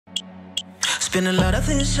been a lot of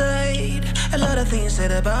things said, a lot of things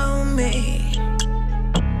said about me.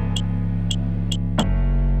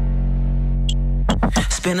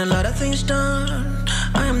 It's been a lot of things done,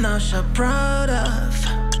 I am not so proud of.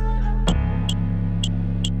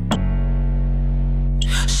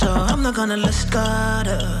 So I'm not gonna let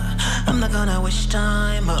scatter, I'm not gonna waste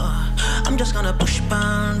time, I'm just gonna push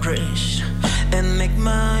boundaries and make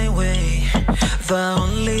my way. The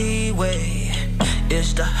only way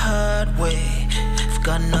is the hard way. I've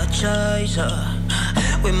got no choice,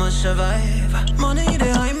 we must survive. Money they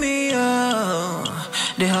hide me,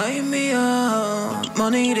 they hide me,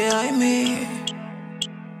 money they hide me.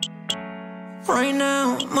 Right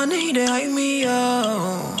now, money they hide me,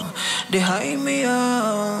 they hide me,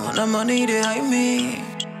 the money they hide me.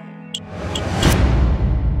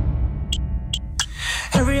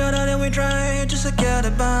 Every other day we try to secure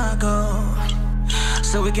the bargo,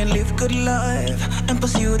 so we can live good life and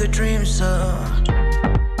pursue the dreams,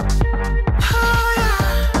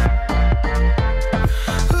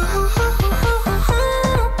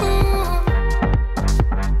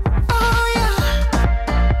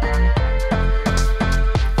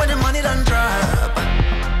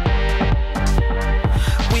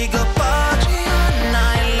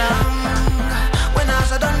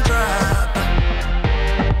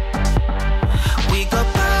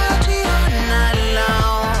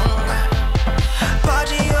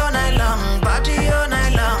 Party all night long, party all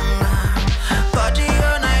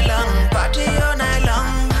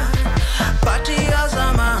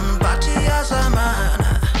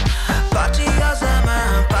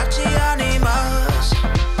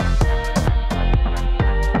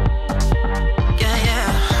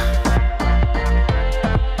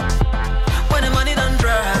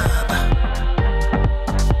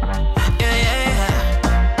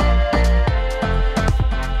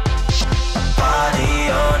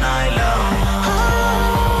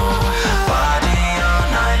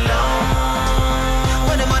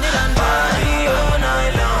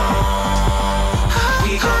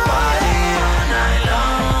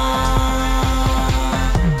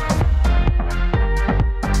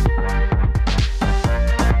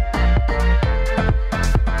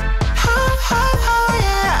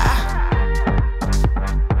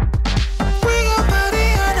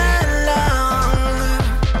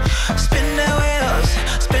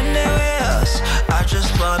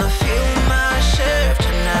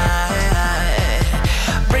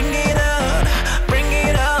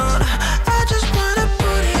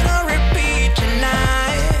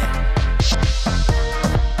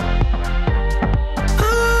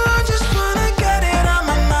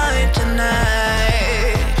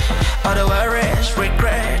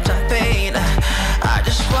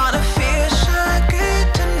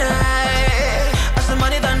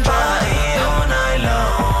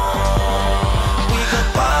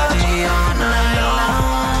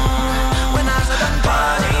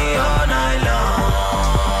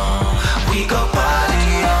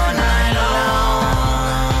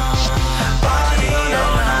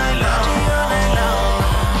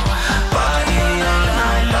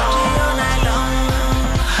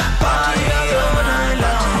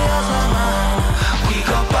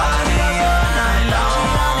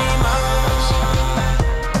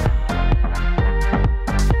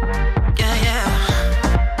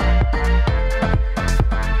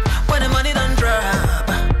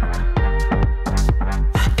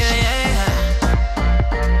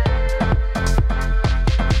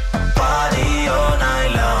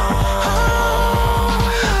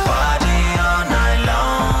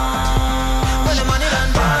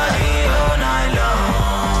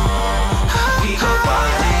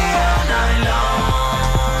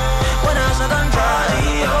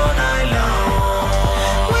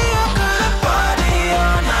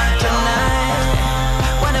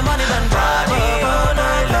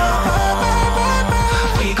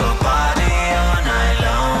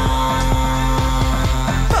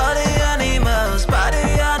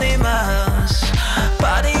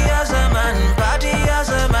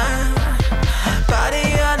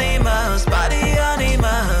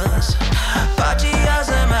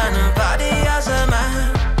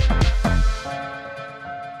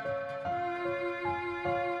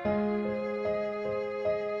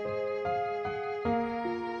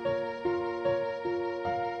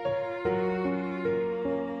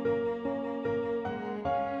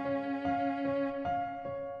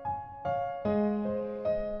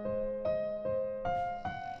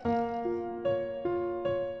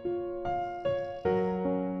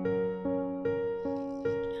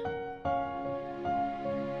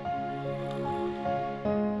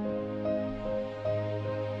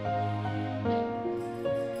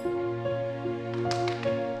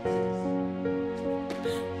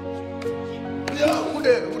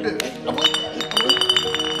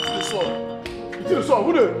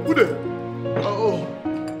Oh,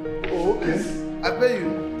 okay. I pay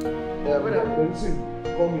you. Yeah, when I'm see,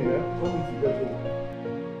 call me, yeah? Call me to get home.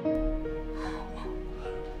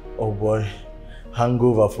 Oh boy,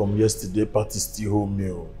 hangover from yesterday party still hold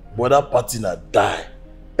me. But that party not die.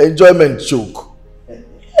 Enjoyment choke.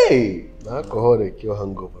 Hey, alcohol they cure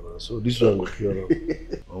hangover, so this one will cure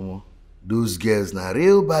them. Those girls now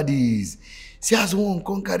real baddies. See as one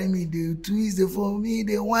come carry me, they twist they for me,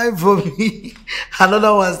 they whine for me.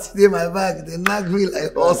 Another one sit in my back, they knock me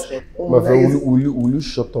like us. My friend, will you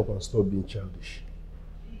shut up and stop being childish?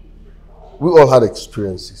 We all had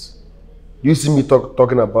experiences. You see me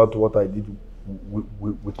talking about what I did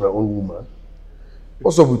with my own woman.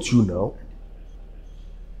 What's up with you now?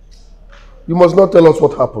 You must not tell us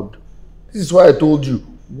what happened. This is why I told you,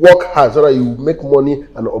 work hard so that you make money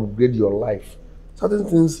and upgrade your life. Certain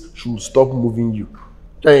things should stop moving you.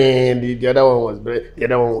 And the other one was bad. The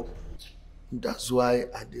other one. That's why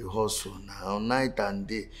I dey hustle now, night and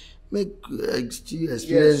day. Make experience.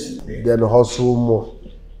 Yes. Then hustle more.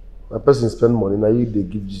 My person spend money, now you they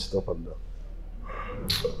give you stuff and down.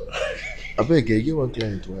 I beg you, get one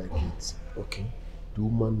client who I get. Okay. The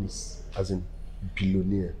woman is as in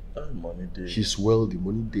billionaire. Money day. She's wealthy,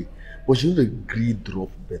 money day. But she don't agree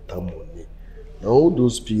drop better money. Now all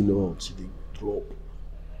those peanuts, she dey drop.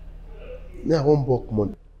 Now I want bulk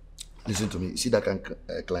money. Listen to me. You see that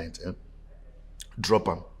client? Drop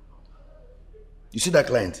him. You see that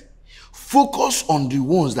client? Focus on the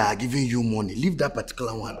ones that are giving you money. Leave that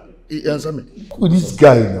particular one. You answer me? Who this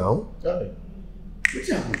guy now?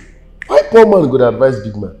 Why poor man go to advise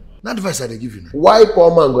big man? That advice I dey give you now. Why poor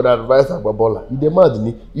man go to advise Agbabola? You demand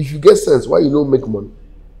me. If you get sense, why you don't make money?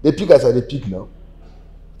 They pick as I they pick now.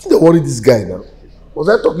 I think they worry this guy now. Was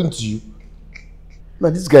I talking to you? Now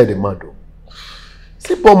this guy they mad though.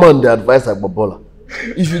 See poor man they advise Agbabola.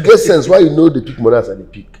 If you get sense, why you know they pick money as I they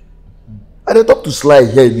pick? And they talk to Sly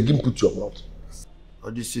here, you begin put your mouth.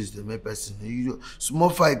 All this is the main person. You small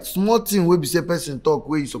fight, small thing where be say person talk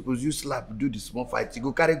where you suppose you slap, do the small fight. You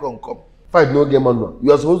go carry gun come. Fight no game man.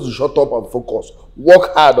 You are supposed to shut up and focus.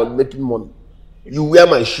 Work hard on making money. You wear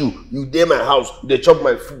my shoe, you dey my house, you dey chop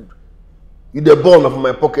my food. You dey burn from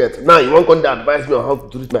my pocket. Now you want to advise me on how to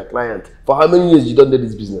treat my client. For how many years you don't do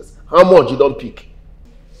this business? How much you don't pick?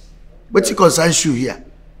 But you concern shoe here.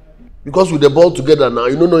 Because we dey ball together now,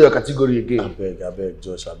 you don't know your category again. I beg,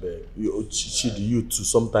 Josh, I beg. You too,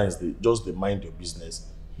 sometimes they just mind your business.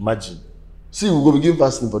 Imagine. See, we go begin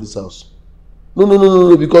fasting for this house.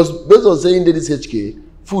 No, because based on saying that this HK,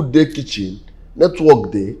 food day kitchen,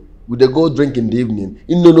 network day, we dey go drink in the evening.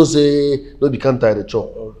 You no say, no be can't tie the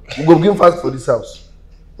chop. Okay. We go begin fast for this house.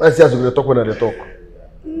 I see as we talk when they talk.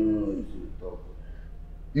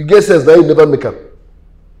 You get sense now, you never make up.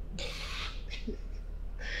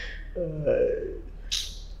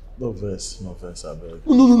 No verse, I beg.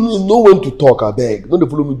 No one to talk, I beg. Don't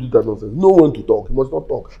follow me do that nonsense. No one to talk. You must not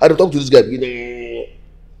talk. I don't talk to this guy.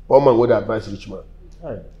 Poor man, what advice rich man?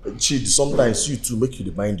 Chid, sometimes you too make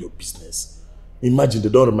you mind your business. Imagine they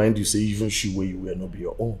don't remind you, say even shoe where you wear not be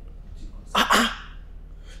your own.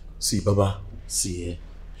 See, Baba, see,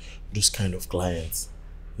 those kind of clients,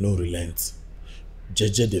 no relent.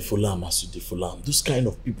 Jeje they follow am as you they follow am. Those kind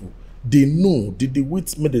of people, they know, they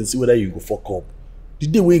wait make them see whether you go fuck up. The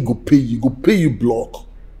day where you go pay you block.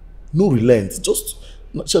 No relent. Just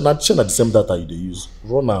not the same data you they use.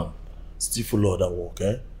 Run am, still follow that work,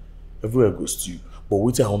 eh? Everywhere goes to you. But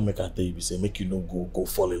wait till I won't make a tell you, say make you no go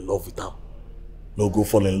fall in love with them. No go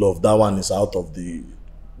fall in love. That one is out of the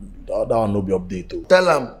that one no be updated. Tell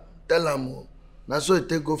him. Now so you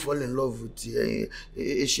take go fall in love with the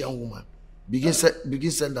Asian woman. Begin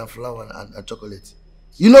send her flower and chocolate.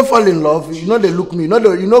 You know fall in love, you know they look me, you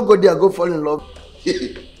know go there go fall in love.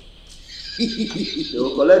 They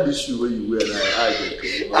will collect this shoe when you wear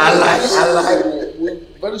I like.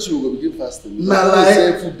 Very soon we will begin fasting.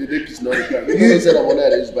 Say food the day is not the time. You say that money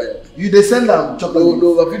arranged by you. They send them chocolate. No,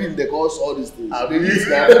 I feeling they cause all these things. They use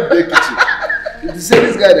now the kitchen. If you say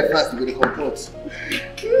this guy the fast, you will comport.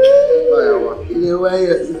 You wear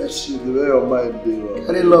your shit, the way your mind dey.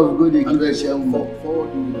 Carry love, go dey give a more.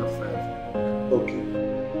 Forward you with a friend. Okay.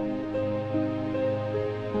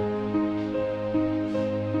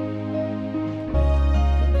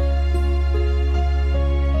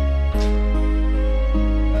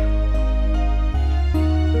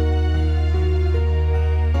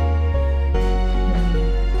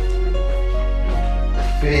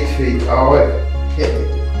 Faith, ah ouais.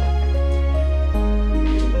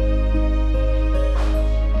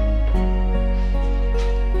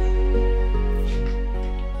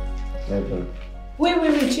 Wait,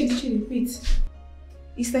 Chidi, wait.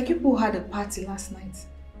 It's like people had a party last night.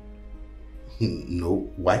 No,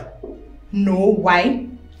 why? No, why?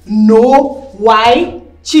 No, why?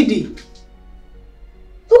 Chidi,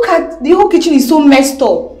 look at the whole kitchen is so messed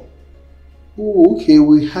up. Oh, okay,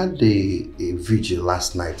 we had a vigil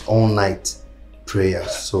last night, all night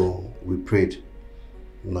prayers, so we prayed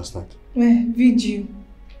last night.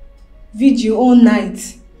 Vigil all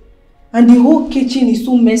night. And the whole kitchen is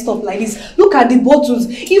so messed up like this. Look at the bottles,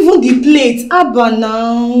 even the plates. Abba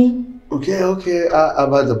now. Okay,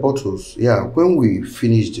 about the bottles. Yeah, when we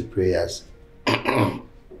finished the prayers,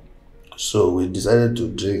 so we decided to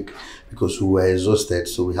drink because we were exhausted,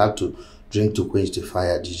 so we had to drink to quench the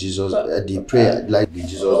fire. The prayer, like the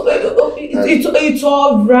Jesus. It's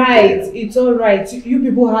all right. It's all right. You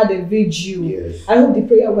people had a vigil. Yes. I hope the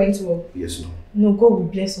prayer went well. Yes, no. No, God will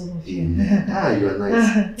bless all of you. You are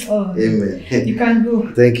nice. Oh, amen. You can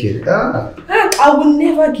go. Thank you. I will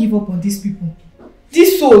never give up on these people.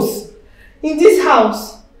 These souls in this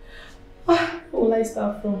house. Where will I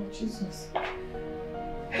start from? Jesus.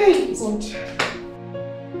 Hey, God.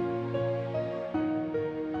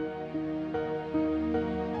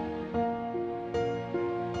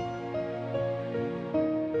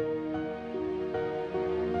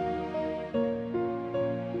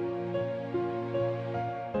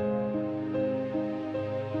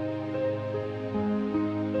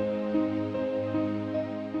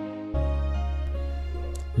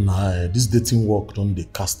 Nah, this dating work don't they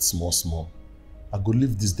cast small. I go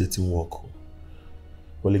leave this dating work.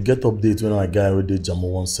 Well, you get update when I guy already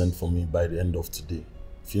Jamo won't send for me by the end of today.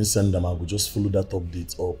 If you send them, I will just follow that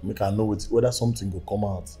update up. Make I know whether something will come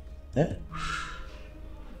out. Eh?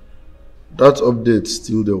 That update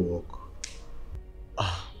still the work.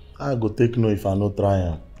 I go take no if I no try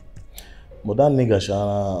him. But that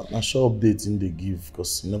nigga na sure update in they give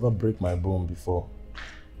because he never break my bone before.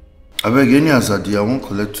 I beg any Azadi, I won't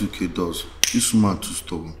collect 2K dollars. This man too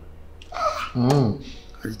stubborn. I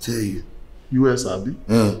tell you. US Abi?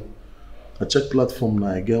 Yeah. I check platform now,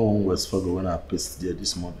 I get one West Fargo when I paste there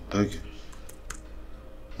this morning. Okay.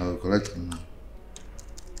 I will collect it now.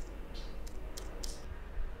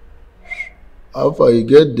 How far you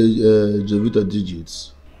get the Jovita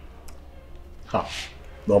digits?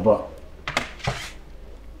 Baba.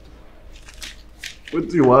 What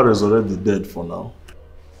do you want is already dead for now?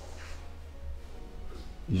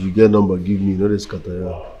 If you get number, give me. No, this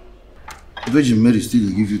scatter. Virgin Mary still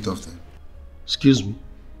give you tough time. Excuse me.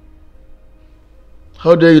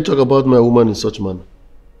 How dare you talk about my woman in such manner?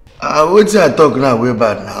 Wait till I talk now, way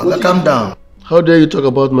bad now. Calm down. How dare you talk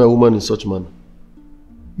about my woman in such manner?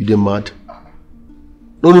 You dey mad?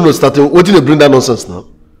 No, starting. What did they bring that nonsense now?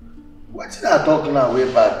 What did I talk now, way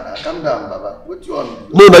bad now? Calm down, Baba. What you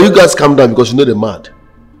want? No, now you guys calm down because you know they're mad.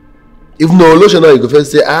 If no lotion now, you go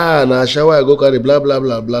first say, na shower, I go carry blah blah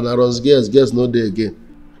blah blah. Now runs girls no day again.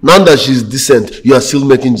 Now that she's decent, you are still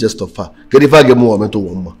making jest of her. Get if I get more, I meant to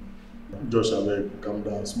one. Josh, I beg, calm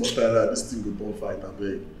down. Small time, this thing go don't fight, I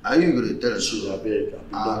beg. Are you going to tell the truth? I beg.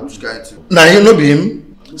 I'm just going to. Now you know be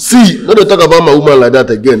him. See, no they talk about my woman like that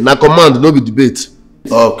again. Now command, no be debate.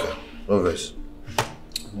 Okay, obvious.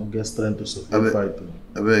 No get strength to support fight.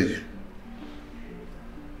 I beg.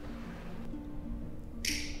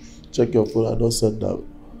 Check your phone, I don't set that.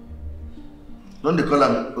 Don't they call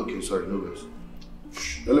him? Okay, sorry, no worries.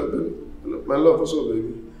 Hello, baby. Hello, my love, what's up,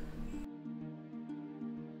 baby?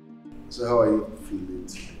 So how are you feeling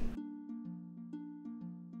today?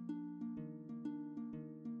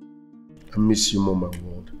 I miss you more, my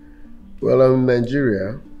world. Well, I'm in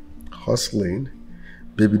Nigeria, hustling.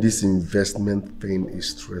 Baby, this investment thing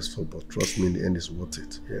is stressful, but trust me, in the end, it's worth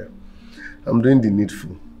it. Yeah. I'm doing the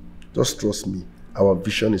needful. Just trust me. Our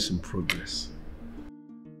vision is in progress.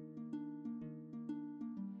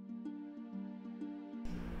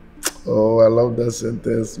 Oh, I love that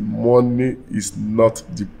sentence. Money is not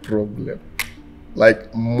the problem.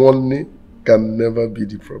 Like, money can never be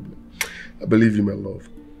the problem. I believe you, my love.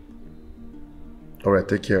 All right,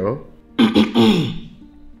 take care, huh?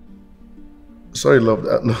 Sorry, love.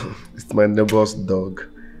 No, it's my neighbor's dog.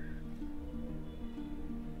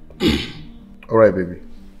 All right, baby.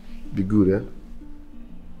 Be good, eh?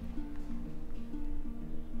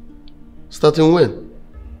 Starting when?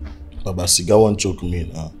 Baba, cigar won't choke me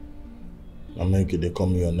now. I make they call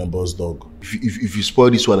me your neighbor's dog. If you spoil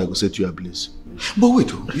this one, I go set you a place. But wait,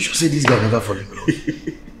 you should say this guy never fall in love.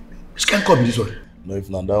 This can't call me this one. No, if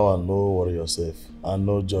not that one, no worry yourself. I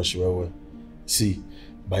know Josh well. See,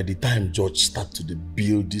 by the time George start to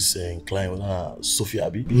build this client, Sophia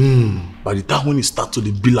Abi, by the time when he start to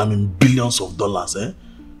bill him in billions of dollars,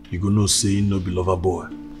 you gonna know say he no be lover boy.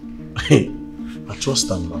 I trust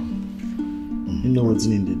him now. You know what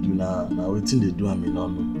they do now. Now what they do, I mean, no.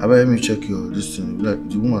 Let me check your this thing. Like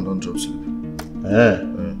the woman don't drop sleep.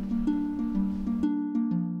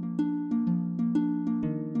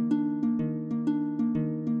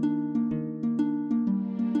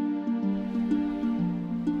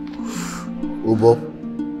 Obo,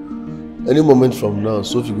 any moment from now,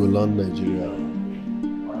 Sophie will land Nigeria.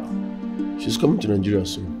 She's coming to Nigeria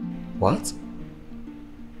soon. What?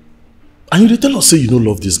 And you tell us say you don't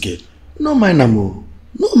love this girl? No mind am.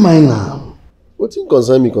 No mind am. What thing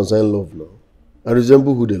concern me concern love now? I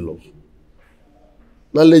resemble who they love.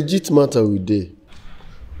 Now legit matter with they.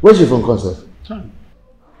 Where's she from concert?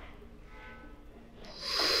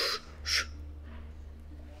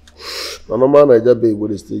 Na normal Naija babe wey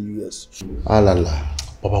dey stay US. Alala.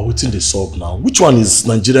 Baba, waiting the sub now. Which one is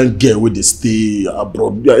Nigerian girl where they stay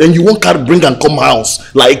abroad? And you won't carry bring and come house,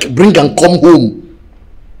 like bring and come home.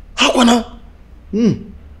 How can I?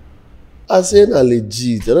 I say na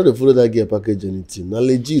legit. I no dey follow that girl package anything. Na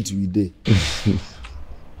legit we dey.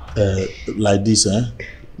 Like this, eh?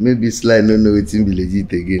 Maybe Sly no know wetin be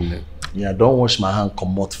legit again now. Yeah, don't wash my hand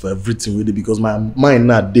come out for everything with it because my mind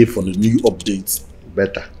not there for the new updates.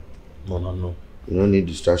 Better. No. You don't need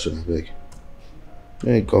distraction, I beg.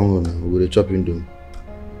 When you come home now, we will chop indomie.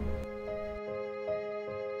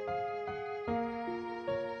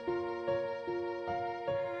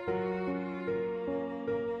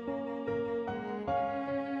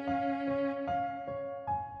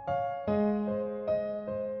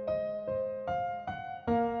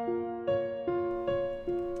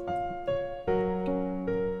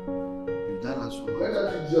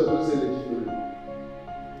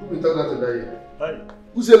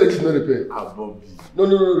 Who say legit no repair? Bobby. No,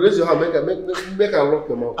 raise your hand, make her lock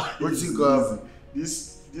them out. What's it called?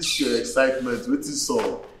 This your excitement, what's it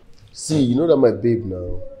so? See, you know that my babe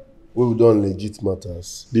now, we done legit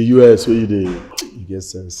matters. The US, where you there? You get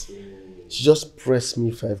sense. She just pressed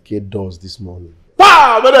me 5K doors this morning.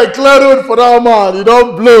 Wow, but I clear road for that man, you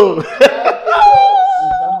don't blow.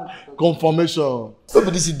 Confirmation. So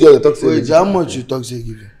this girl talk say. Wait, how much you talk say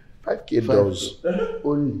give you? 5K doors.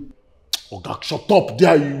 Only. Oh, God, shut up.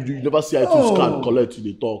 There, you never see iTunes card collect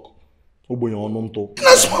they talk.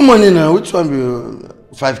 That's small money now. Which one be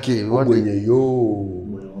 5K?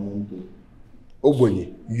 Obonye,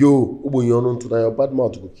 Obonye ononto na your bad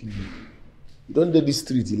mouth go kill you. You don't do this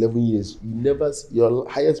street 11 years. You never see your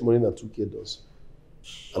highest money na 2K dollars.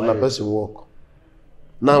 And my person work.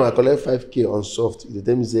 Now I collect 5K on soft. They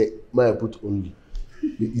tell me say, "My put only."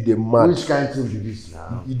 You dey mad. Which kind of thing be this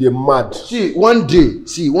now? You dey mad. See, one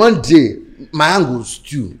day, my hand go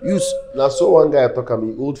stew. Now so one guy talk at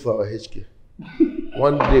me, old for our HK.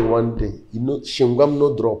 one day, you know, shingwam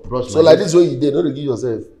no drop. So like this way you dey, no dey give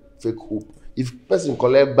yourself fake hope. If person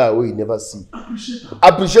collect buy wey you never see,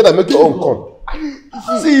 appreciate and make your own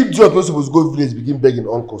come. See you drop, you're supposed to go village, begin begging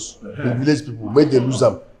uncles, the village people, make them lose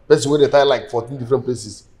them. Person wey dey tie like 14 different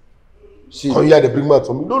places. See, come here, they bring mouth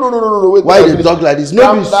from me. No. Wait, why they talk like this?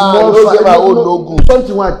 No be small fight. No good.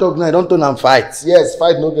 Something when I talk now, I don't turn and fight. Yes,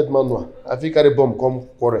 fight no get manual. I think carry bomb come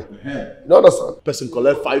quarrel. You know understand? Person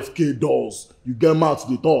collect 5K dollars. You get mouth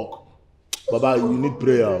they talk. Baba, you need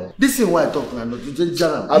prayer. This is why I talk now. Not to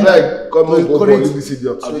jam. I beg, come on, go leave this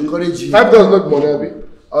idiot. To encourage you. $5 not money, Abi.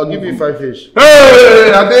 I'll give you 5 fish.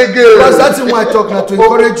 Hey, I beg you. Because that's why I talk now to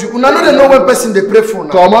encourage you. Una know they know when person they pray for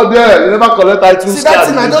now. Come on there, you never collect iTunes. See that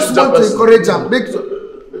thing, I just want to encourage them.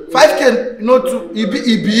 5K, not too, he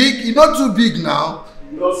big, he not too big now.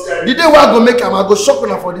 The day where I go make him, I go shop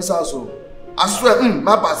una for this house. I swear,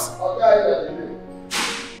 my pass.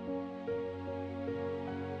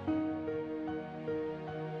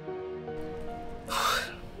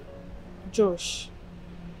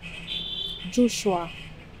 Joshua,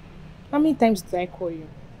 how many times did I call you?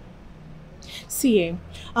 See,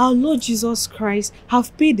 our Lord Jesus Christ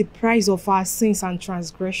have paid the price of our sins and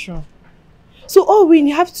transgression. So all we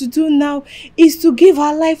have to do now is to give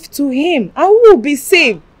our life to Him and we will be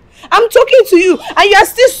saved. I'm talking to you and you are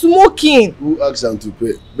still smoking. Who asked him to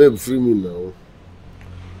pay? Babe, free me now.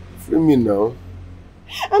 Free me now.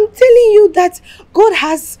 I'm telling you that God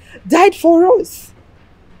has died for us.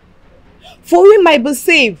 For we might be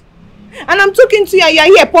saved. And I'm talking to you and you are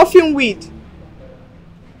here puffing weed.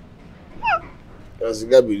 As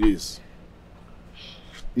God be this.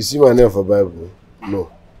 You see my name for Bible?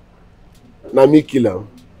 No. Now me kill him?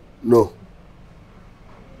 No.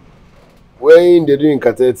 When they doing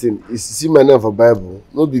cateting, you see my name for Bible?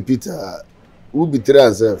 No be Peter. Who betray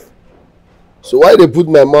himself? So why they put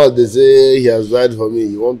my mouth, they say he has died for me.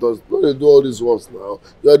 You want us? No, they do all these works now.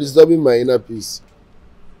 You are disturbing my inner peace.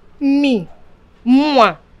 Me?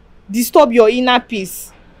 Moi? Disturb your inner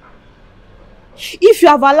peace? If you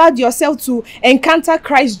have allowed yourself to encounter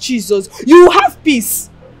Christ Jesus, you will have peace.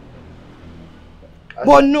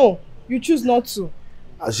 But no, you choose not to.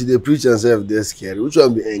 As she dey preach and say they're scary, which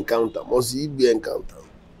one be encounter? Must it be encounter?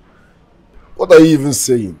 What are you even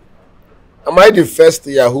saying? Am I the first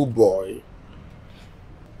Yahoo boy?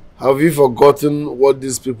 Have you forgotten what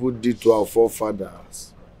these people did to our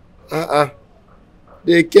forefathers?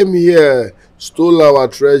 They came here, stole our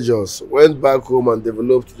treasures, went back home and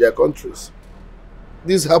developed their countries.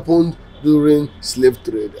 This happened during slave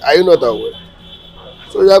trade. Are you not aware?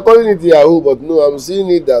 So you are calling it Yahoo, but no, I'm seeing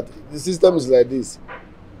it that the system is like this.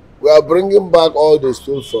 We are bringing back all they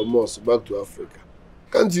stole from us back to Africa.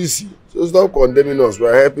 Can't you see? So stop condemning us. We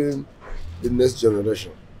are helping the next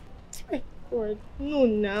generation. God, no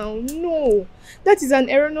now, no. That is an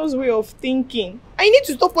erroneous way of thinking. I need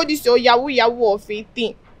to stop all this your Yahoo of a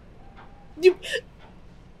thing.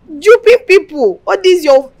 Duping people, all this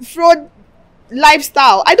your fraud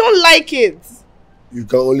lifestyle. I don't like it. You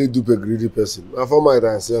can only dupe a greedy person. I found my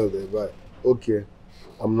and sell they buy. Okay.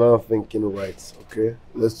 I'm now thinking right, okay?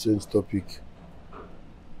 Let's change topic.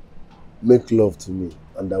 Make love to me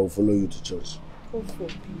and I will follow you to church. God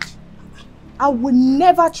forbid. I will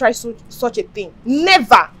never try such a thing.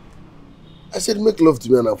 Never! I said make love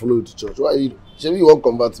to me and I'll follow you to church. Why you won't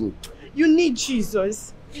convert me? You need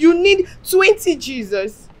Jesus. You need 20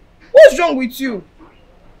 Jesus. What's wrong with you?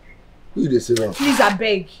 Who they save out? Please, I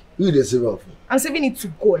beg. Who they save out? I'm saving it to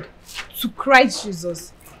God. To Christ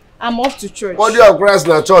Jesus. I'm off to church. Body of Christ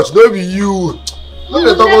in our church, don't be you. You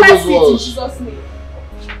will never see it in Jesus' name.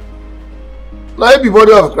 Now you be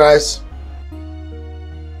body of Christ.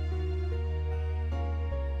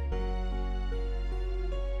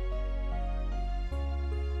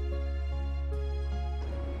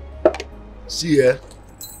 See here.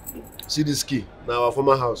 See this key. Now our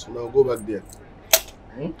former house. Now I'll go back there.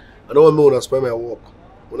 I don't want me when I spoil my work.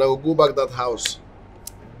 When I will go back that house,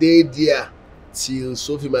 they there till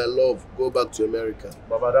Sophie, my love, go back to America.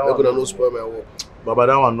 Baba, that I'm gonna one no spoil my work. Baba,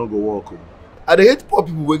 that one no go work. I dey hate poor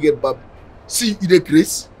people who get bad. See, you dey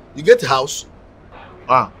craze. You get a house.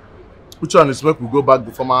 Which one is make we go back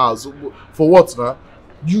the former house? For what now?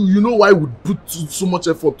 You know why we put so much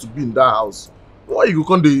effort to be in that house? Why you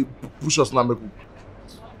come dey push us now make we?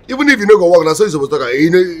 Even if you no go work, that's what you supposed to talk.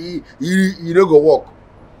 You no go work.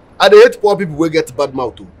 I dey hate poor people who get bad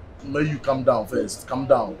mouth too. May you calm down first. Calm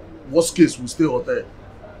down. Worst case, we stay hotel.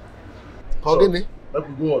 Hogini? Make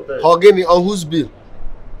we go hotel. Hogini on whose bill?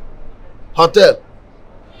 Hotel.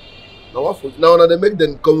 Now what for? Now they make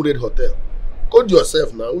them come raid hotel. Code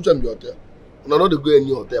yourself now. Which one be hotel? Now not they go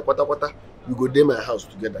any hotel. Pata. We go there my house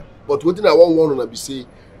together. But wetin I want una be say,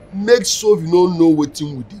 make sure you don't know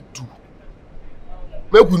wetin we dey do.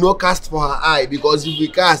 Make we not cast for her eye because if we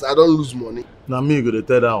cast, I don't lose money. Now me you go to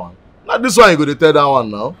tell that one. Now this one you go to tell that one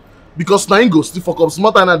now. Because now he go still fuck up.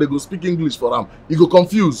 Smart and they go speak English for him. He go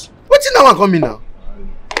confused. Wetin that one come in now?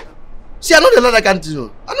 See, I know they like that kind of thing.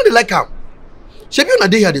 I know they like him. Shebi una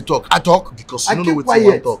dey here dey talk. I talk because I you know keep wetin you quiet.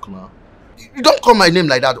 want talk now. You don't call my name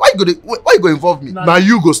like that. Why you go involve me? Now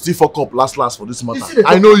you go still fuck up last for this see matter. the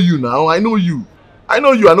I know you now. I know you. I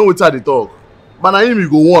know wetin they talk. But now him you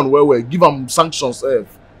go one where give him sanctions if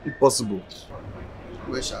possible.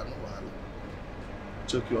 Where shall I know?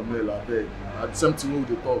 Check your mail abeg. Na the same thing wey we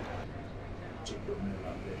dey talk. Check your mail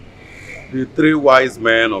abeg. The three wise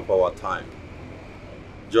men of our time,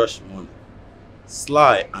 Josh Money,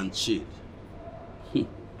 Sly and Cheat.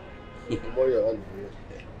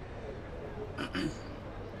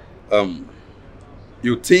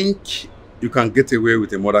 You think you can get away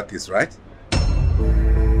with a murder case, right?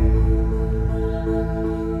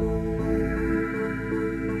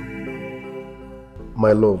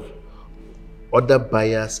 My love, other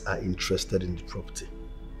buyers are interested in the property.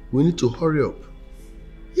 We need to hurry up.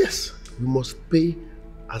 Yes, we must pay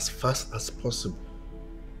as fast as possible.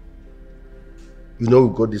 You know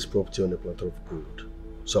we got this property on a platter of gold,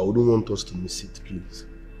 so I wouldn't want us to miss it, please.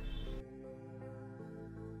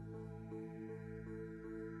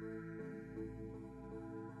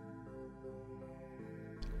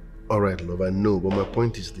 Alright, love, I know, but my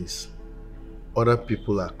point is this. Other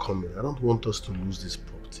people are coming. I don't want us to lose this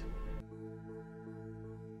property.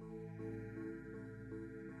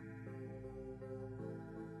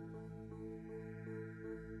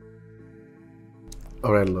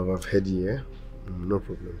 Alright, love, I've heard you, yeah? No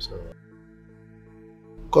problem, sir.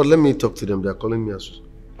 God, let me talk to them. They're calling me as...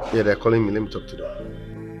 Yeah, they're calling me. Let me talk to them.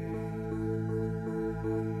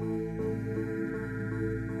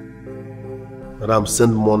 Madam,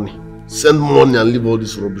 send money. Send money and leave all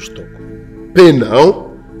this rubbish talk. Pay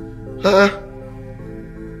now? Huh?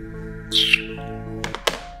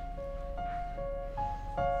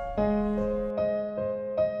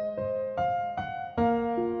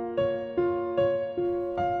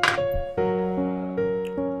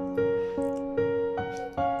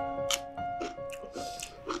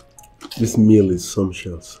 This meal is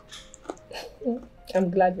sumptuous.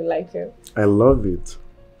 I'm glad you like it. I love it.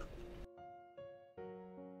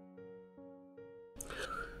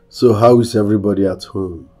 So how is everybody at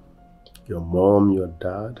home? Your mom, your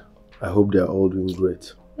dad? I hope they are all doing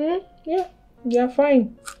great. Yeah, they are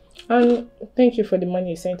fine. And thank you for the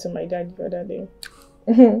money you sent to my dad the other day.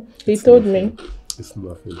 He told me. It's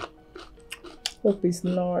nothing. Hope it's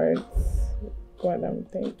not what I'm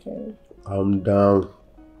thinking. I'm down.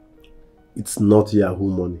 It's not Yahoo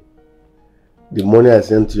money. The money I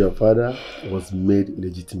sent to your father was made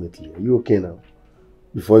legitimately. Are you okay now?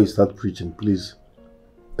 Before you start preaching, please.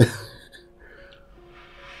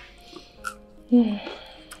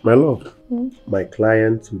 My love, my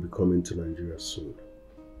client will be coming to Nigeria soon.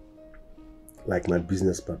 Like my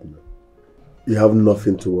business partner. You have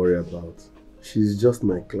nothing to worry about. She's just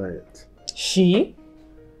my client. She?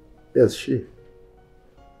 Yes, she.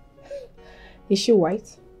 Is she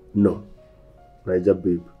white? No. Niger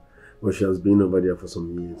babe. But she has been over there for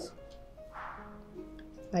some years.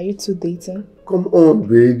 Are you two dating? Come on,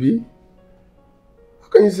 baby. How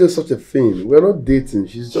can you say such a thing? We're not dating.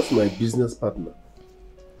 She's just my business partner.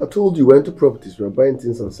 I told you, we're into properties. We're buying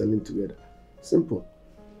things and selling together. Simple.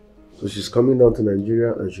 So she's coming down to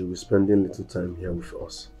Nigeria and she'll be spending little time here with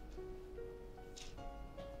us.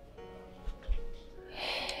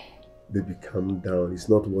 Baby, calm down. It's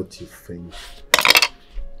not what you think.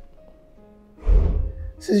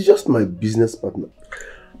 She's just my business partner.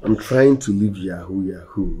 I'm trying to leave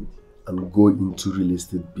Yahoo and go into real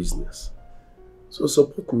estate business. So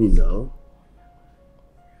support me now.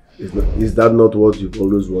 Is that not what you've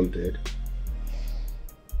always wanted?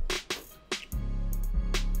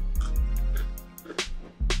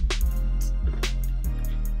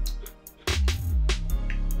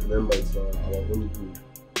 Remember, it's our own good.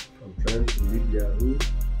 I'm trying to leave Yahoo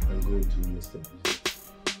and go into real estate business.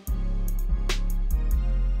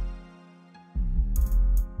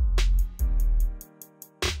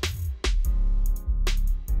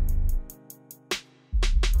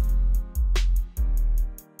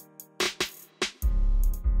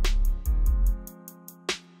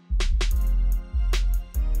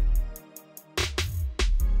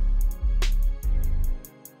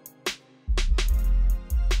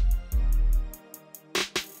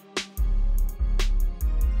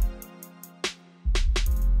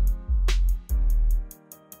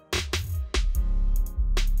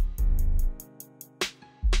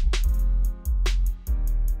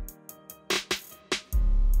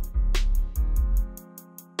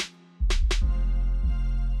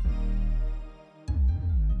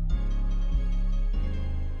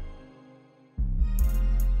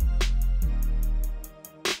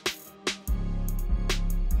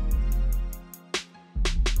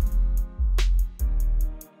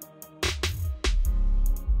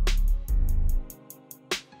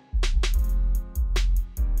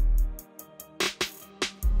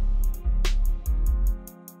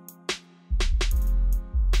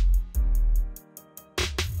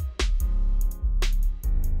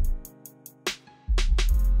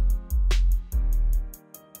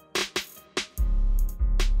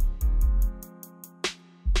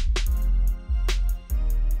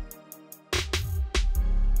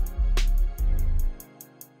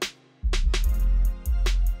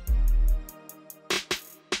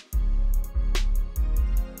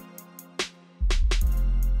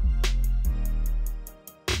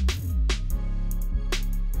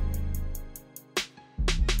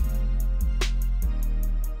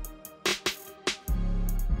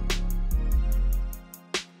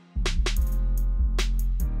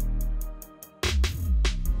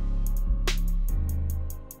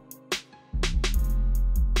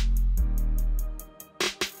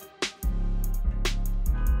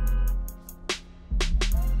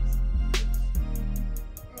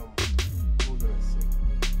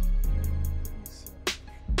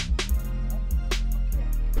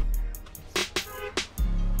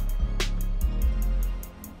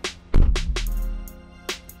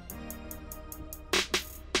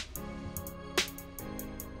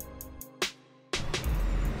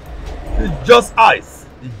 It's just ice.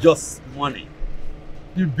 It's just money.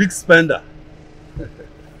 You big spender.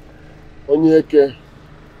 Onyeke,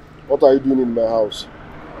 what are you doing in my house?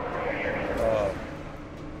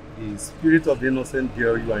 The spirit of the innocent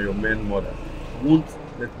girl you and your man mother won't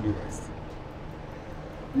let me rest.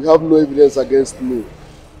 You have no evidence against me.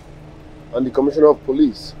 And the Commissioner of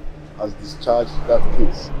Police has discharged that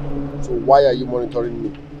case. So why are you monitoring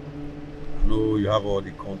me? I know you have all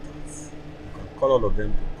the contacts. You can call all of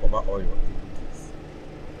them to cover all your activities.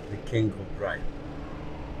 The king of bribe.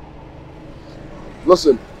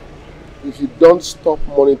 Listen, if you don't stop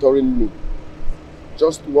monitoring me.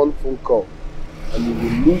 Just one phone call and you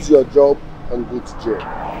will lose your job and go to jail.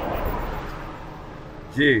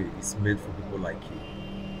 Jail is meant for people like you.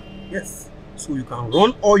 Yes, so you can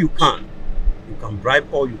run all you can. You can bribe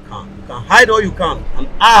all you can. You can hide all you can. And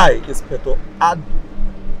I, Inspector Adu,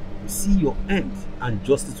 will see your end and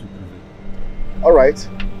justice will prevail. Alright,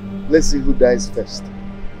 let's see who dies first.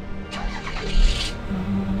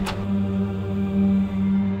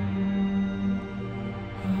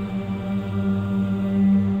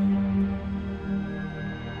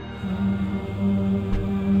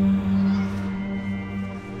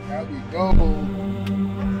 There we go.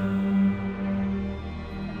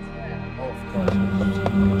 Of course.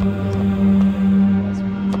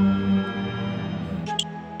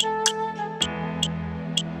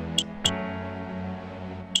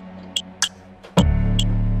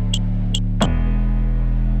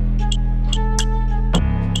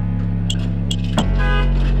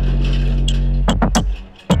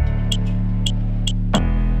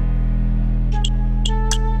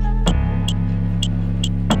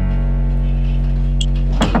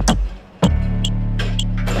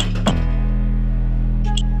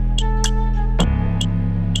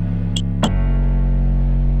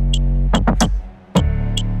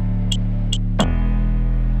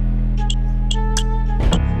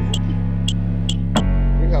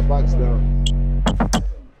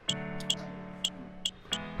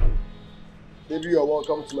 Baby, you're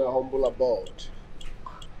welcome to my humble abode.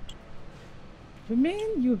 You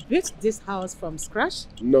mean you built this house from scratch?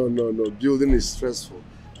 No. Building is stressful.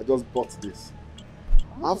 I just bought this.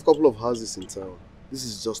 I have a couple of houses in town. This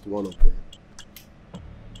is just one of them.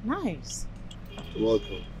 Nice. You're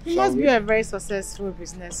welcome. You must be a very successful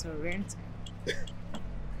business oriented.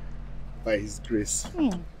 By His grace.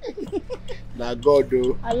 Now God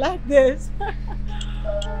though. I like this.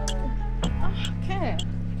 Okay.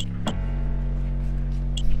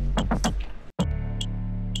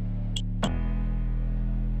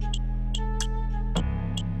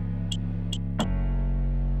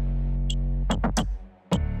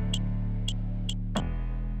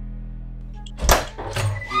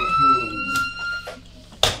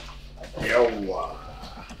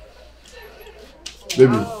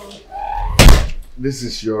 Baby, this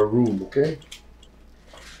is your room, okay?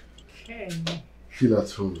 Okay. Feel at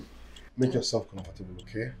home. Make yourself comfortable,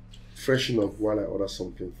 okay? Freshen up while I order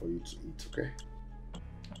something for you to eat, okay?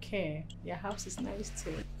 Okay. Your house is nice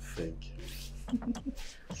too. Thank you.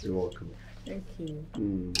 You're welcome. Thank you.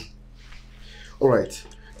 Alright.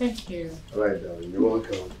 Thank you. Alright, darling. You're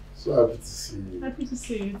welcome. So happy to see you. Happy to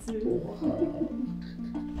see you too. Wow.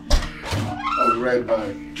 I'll be right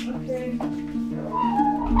back. Okay.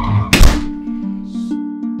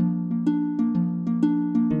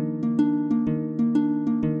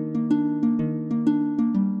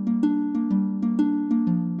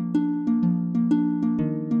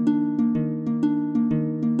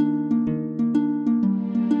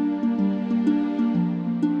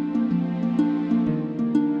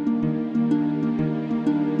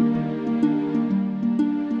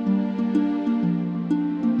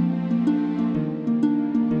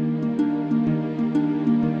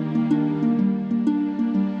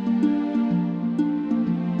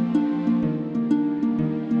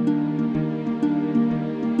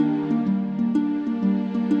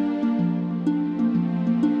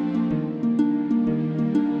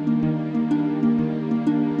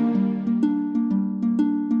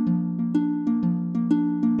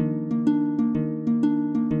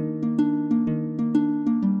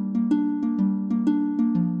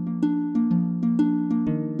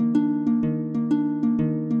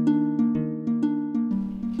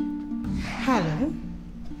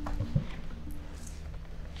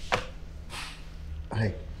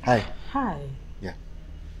 Hi. Yeah.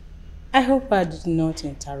 I hope I did not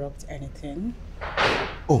interrupt anything.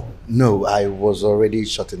 Oh, no, I was already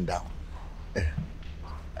shutting down.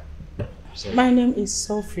 My name is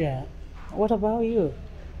Sophia. What about you?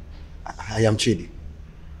 I am Chidi.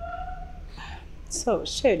 So,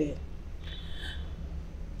 Chidi,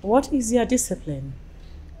 what is your discipline?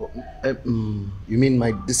 You mean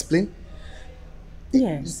my discipline?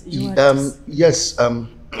 Yes. Yes, but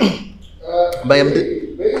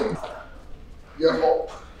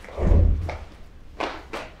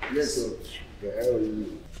Yes, sir. The hell are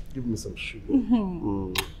you? Give me some sugar.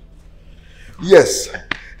 Yes,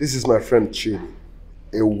 this is my friend Chidi,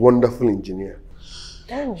 a wonderful engineer.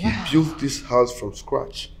 Oh, wow. He built this house from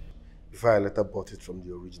scratch before I later bought it from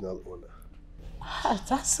the original owner. Ah,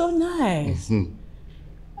 that's so nice.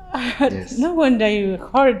 Yes. No wonder you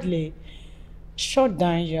hurriedly shut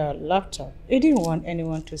down your laptop. You didn't want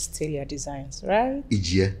anyone to steal your designs, right?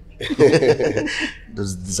 Ijie.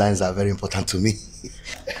 Those designs are very important to me.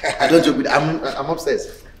 Don't joke with it. I'm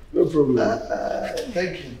obsessed. No problem.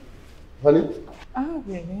 Thank you. Honey? Oh,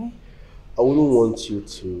 really? I wouldn't want you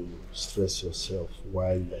to stress yourself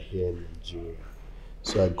while you're here in Nigeria.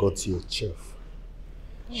 So I got you a chef.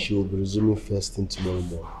 She will be resuming first thing tomorrow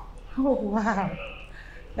morning. Oh, wow.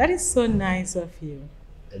 That is so nice of you.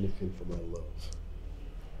 Anything for my love.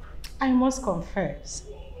 I must confess,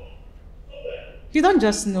 you don't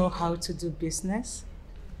just know how to do business,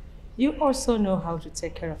 you also know how to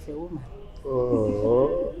take care of a woman.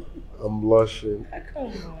 Oh, I'm blushing.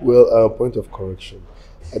 Well, point of correction.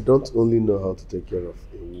 I don't only know how to take care of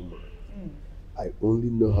a woman. I only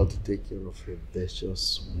know how to take care of a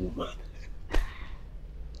virtuous woman.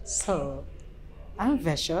 So, I'm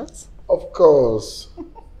virtuous? Of course.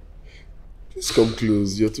 Please come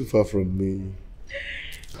close. You're too far from me.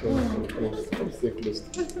 Come stay close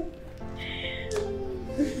to me.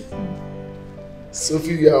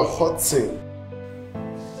 Sophie, you are hot thing.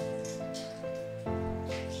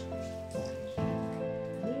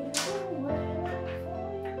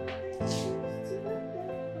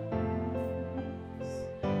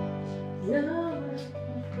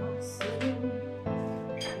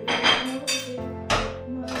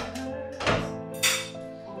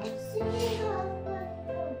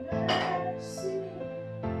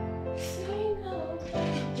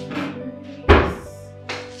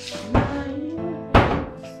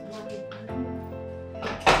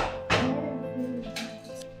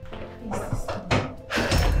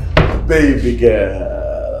 Baby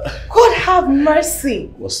girl. God have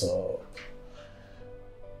mercy. What's up?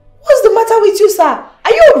 What's the matter with you, sir?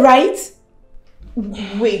 Are you alright?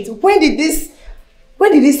 Wait, when did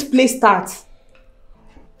this play start?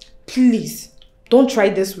 Please, don't try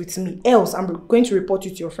this with me, else I'm going to report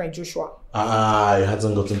you to your friend Joshua. It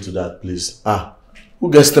hasn't gotten to that, please.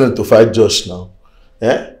 Who gets strength to fight Josh now?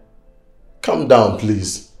 Eh? Calm down,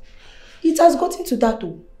 please. It has gotten to that,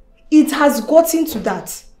 though. It has gotten to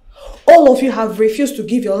that. All of you have refused to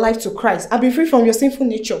give your life to Christ and be free from your sinful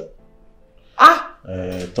nature.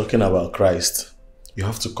 Talking about Christ, you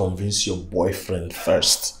have to convince your boyfriend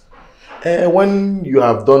first. When you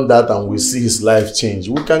have done that and we see his life change,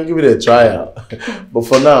 we can give it a trial. But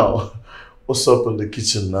for now, what's up in the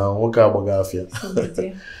kitchen now?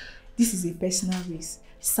 This is a personal race.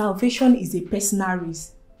 Salvation is a personal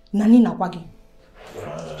race. Nani Nawagi.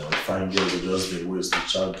 Fine girl will just be waste to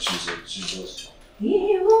child Jesus.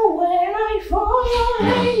 Even when I fall,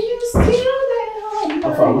 you still there.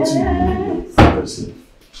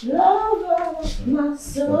 Love of my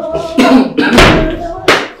soul.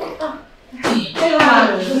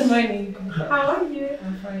 Good morning. How are you?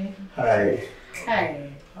 I'm fine. Hi. Hi.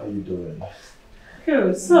 How you doing?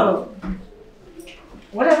 Good. So,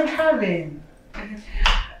 what are we having?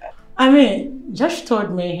 I mean, Josh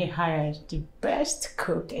told me he hired the best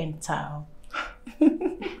cook in town.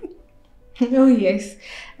 Oh yes,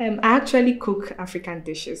 I actually cook African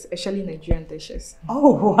dishes, especially Nigerian dishes.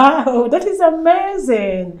 Oh wow, that is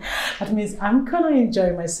amazing. That means I'm gonna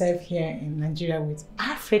enjoy myself here in Nigeria with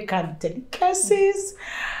African delicacies,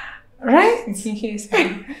 right? Yes,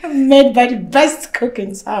 made by the best cook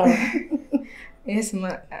in town. Yes,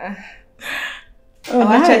 ma. Oh, I'll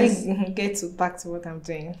nice. actually get back to what I'm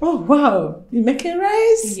doing. Oh wow, you making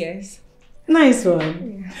rice? Yes. Nice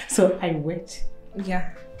one. Yeah. So I wait. Yeah.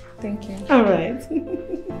 Thank you. All right. No.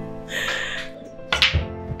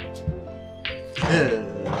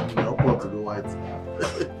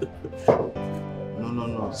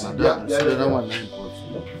 That one is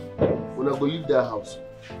important. When I go leave that house,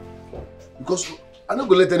 because I'm not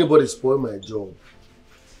gonna let anybody spoil my job.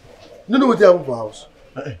 You know what happened for house?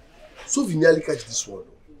 So we nearly catch this one.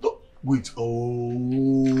 Wait,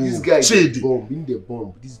 This guy Shady. in the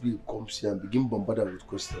bomb. This guy comes here and begin bombarding with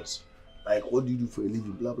questions. Like, what do you do for a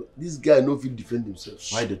living? Blah blah. This guy no fit defend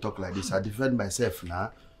himself. Why they talk like this? I defend myself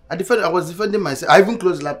now. I was defending myself. I even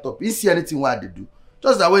closed laptop. You see anything what they do?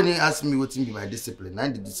 Just that when he asked me what to be my discipline,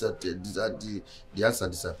 and the answer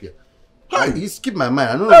disappear. He skip my mind.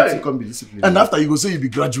 I don't know what can be discipline. And after you go say you be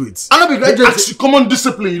graduate. I don't be graduate. Ask you common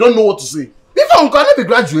discipline, you don't know what to say. Before I cannot be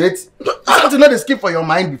graduate. Something not skip for your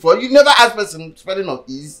mind before. You never ask person spelling of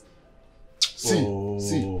ease.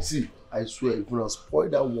 See. I swear, if you spoil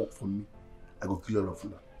that work for me, I go kill all of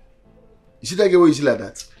you. You see that girl you see like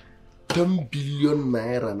that? 10 billion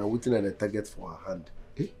naira now waiting at the target for her hand.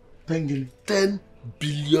 10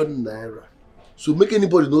 billion naira. So make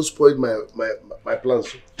anybody not spoil my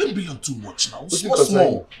plans. 10 billion too much now.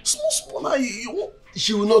 Small. Small. Now you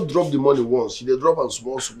She will not drop the money once. She will drop on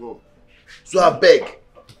small. So I beg,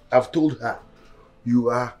 I've told her, you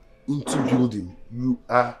are into building. You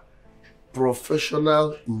are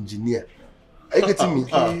professional engineer. Are you getting me?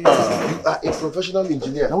 You are a professional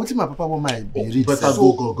engineer. Now, what's my papa want my be Better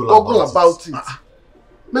go Google about it.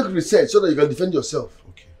 Make research so that you can defend yourself.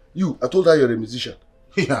 Okay. You, I told her you're a musician.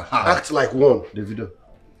 Yeah. Act like one. Davido.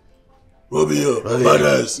 Romeo,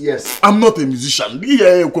 brothers. Yes. I'm not a musician.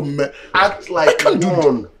 Act like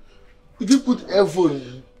one. If you put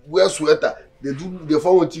earphone, wear sweater, they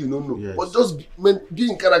phone with you, no. Yes. But just be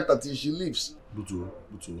in character till she leaves. Butu.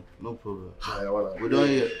 No problem. We don't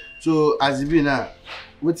hear. So, as it be now,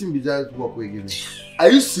 what's in that work we give me? Are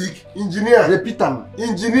you sick? Engineer. Repeat them.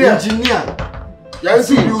 Engineer. Yeah,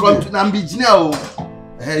 see, I'm engineer.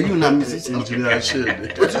 Hey, you na musician. Engineer shit.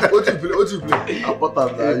 What you play? What you play? You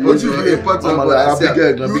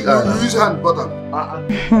use hand button.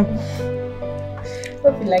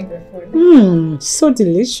 Hope you like the food. So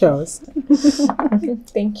delicious.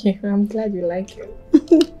 Thank you. I'm glad you like it.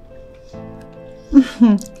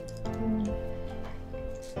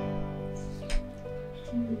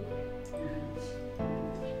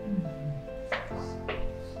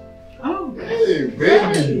 Oh, Hey,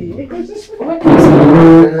 baby.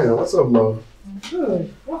 hey. What's up, love?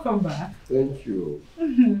 Good. Welcome back. Thank you.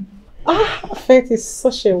 Faith is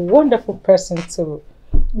such a wonderful person to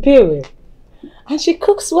be with. And she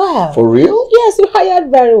cooks well. For real? Yes, you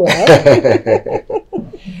hired very well.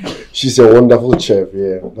 She's a wonderful chef,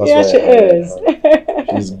 yeah. Yeah, she is.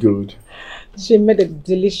 She's good. She made a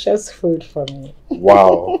delicious food for me.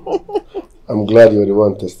 Wow. I'm glad you're the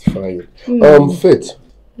one testifying. Faith,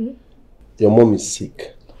 your mom is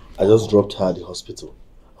sick. I just dropped her at the hospital.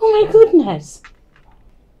 Oh my goodness.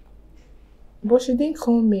 But she didn't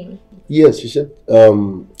call me. Yes, she said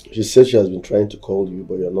she has been trying to call you,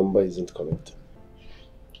 but your number isn't connected.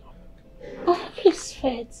 Oh, please,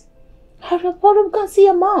 Faith. Hurry up, go and see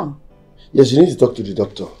your mom. Yes, you need to talk to the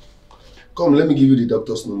doctor. Come, let me give you the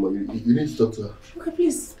doctor's number. You need to talk to her. Okay,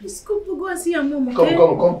 please go and see your mom, okay?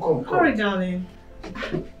 Come. Hurry, darling.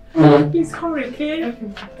 Please hurry, okay?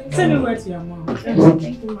 Send me word to your mom. Thank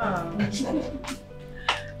you.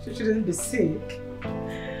 She shouldn't be sick.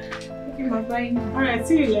 Okay, bye. Alright,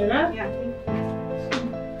 see you later. Yeah.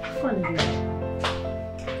 Funny girl.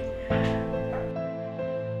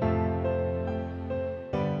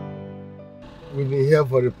 We've been here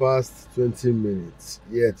for the past 20 minutes,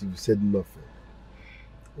 yet you've said nothing.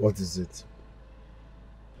 What is it?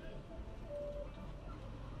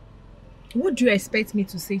 What do you expect me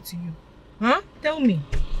to say to you? Huh? Tell me.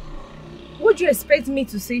 What do you expect me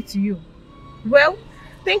to say to you? Well,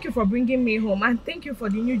 thank you for bringing me home and thank you for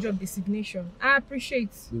the new job designation. I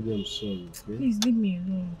appreciate. Baby, I'm sorry, okay? Please leave me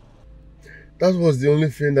alone. That was the only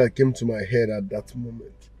thing that came to my head at that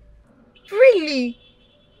moment. Really?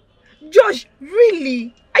 Josh,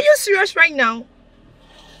 really? Are you serious right now?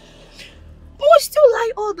 Must you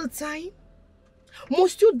lie all the time?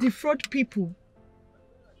 Must you defraud people?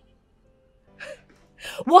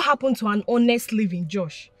 What happened to an honest living,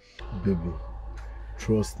 Josh? Baby,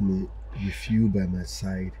 trust me, with you by my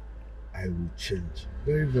side, I will change.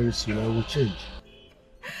 Very, very soon, I will change.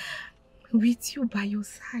 With you by your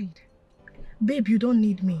side? Babe, you don't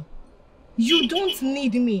need me. You don't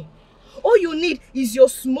need me. All you need is your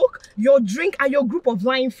smoke, your drink, and your group of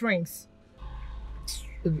lying friends.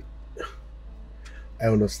 Baby, I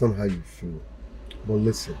understand how you feel. But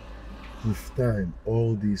listen, with time,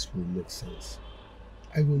 all this will make sense.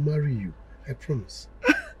 I will marry you, I promise.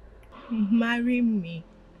 Marry me?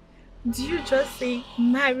 Do you just say,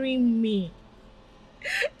 marry me?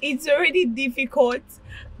 It's already difficult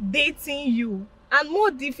dating you and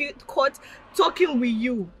more difficult talking with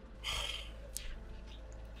you.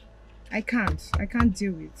 I can't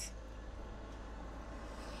do it.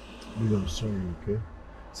 Baby, I'm sorry, okay?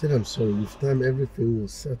 Said I'm sorry. With time, everything will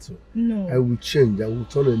settle. No. I will change. I will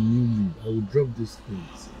turn a new leaf. I will drop these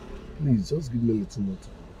things. Please, just give me a little more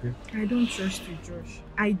time, okay? I don't trust you, Josh.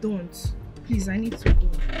 I don't. Please, I need to go.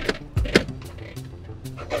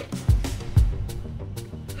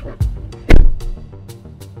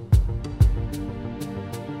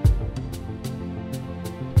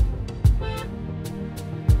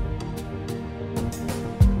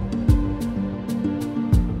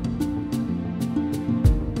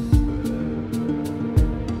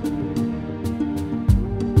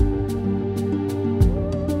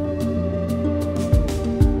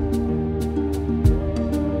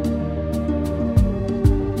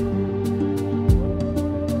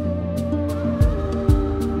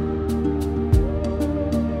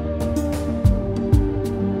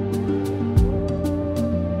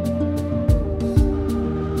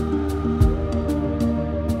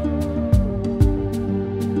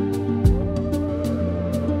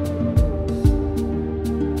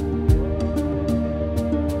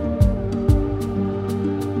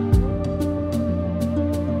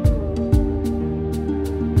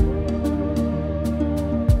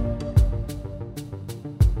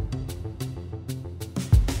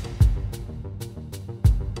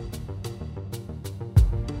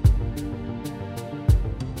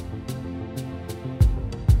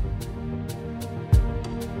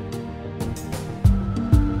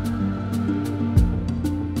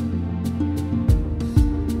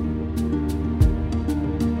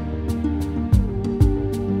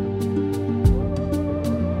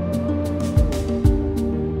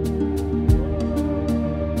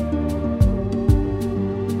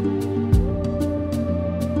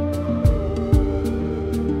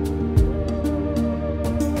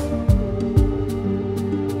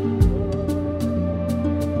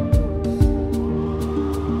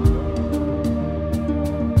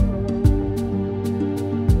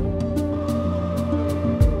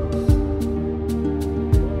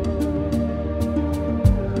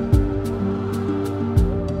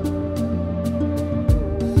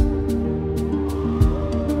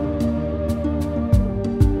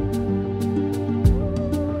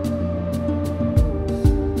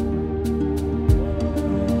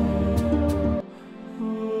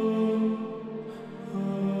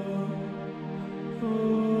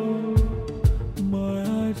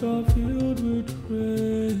 eyes are filled with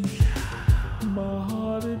rage. My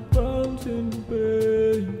heart it burns in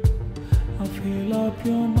pain. I fill up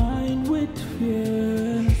your mind with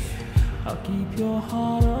fear. I'll keep your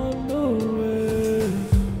heart on the way.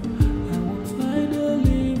 I won't neither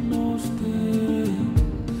leave nor stay.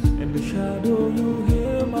 In the shadow you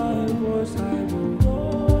hear my voice, I will go.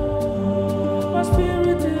 My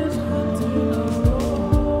spirit is hunting us.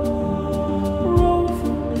 Roll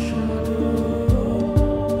from the shadow.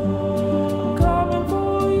 I'm coming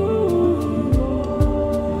for you.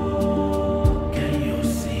 Can you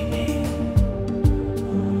see me?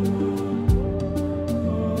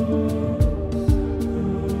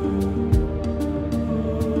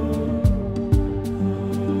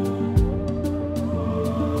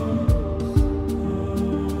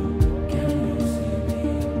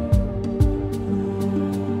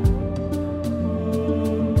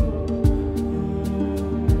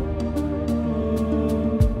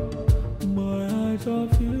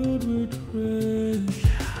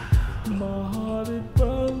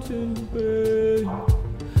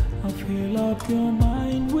 Your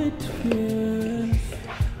mind with fear.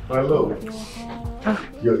 Hello.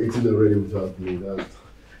 You're eating already without me.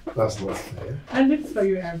 That's not fair. I looked for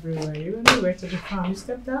you everywhere. You only went to the farm. You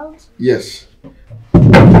stepped out? Yes.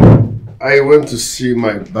 I went to see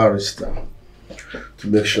my barrister to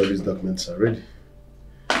make sure these documents are ready.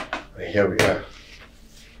 And here we are.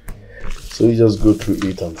 So you just go through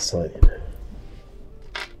it and sign.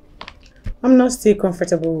 I'm not still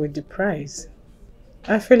comfortable with the price.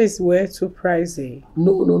 I feel it's way too pricey.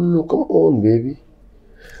 No. Come on, baby.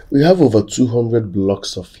 We have over 200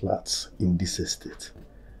 blocks of flats in this estate.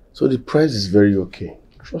 So the price is very okay.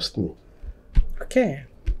 Trust me. Okay.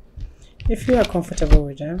 If you are comfortable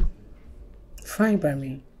with them, fine by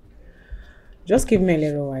me. Just give me a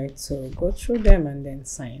little while to go through them and then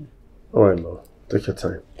sign. Alright, no. Take your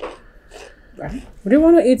time. Do you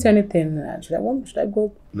want to eat anything? Should I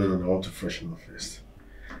go? No. I want to freshen up first.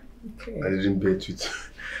 Okay. I didn't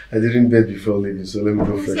bed before leaving, so let me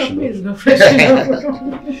go freshen up. Please go freshen up.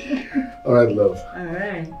 Alright, love.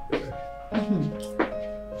 Alright.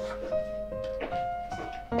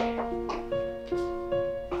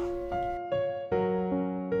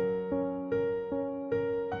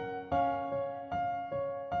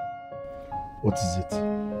 What is it?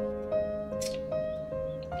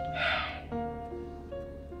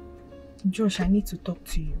 Josh, I need to talk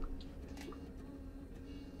to you.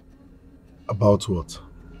 About what?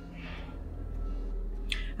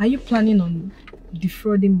 Are you planning on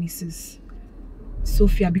defrauding Mrs.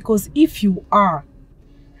 Sophia? Because if you are,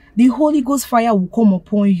 the Holy Ghost fire will come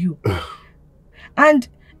upon you. And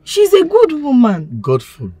she's a good woman. God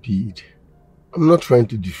forbid. I'm not trying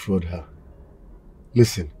to defraud her.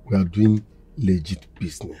 Listen, we are doing legit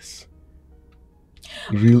business.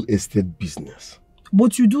 Real estate business.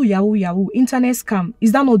 But you do Yahoo, internet scam.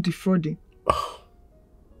 Is that not defrauding?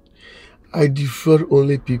 I defraud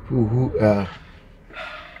only people who are,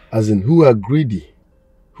 who are greedy,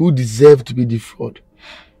 who deserve to be defrauded.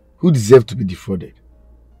 Who deserve to be defrauded?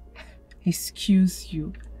 Excuse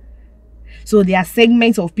you. So there are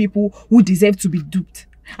segments of people who deserve to be duped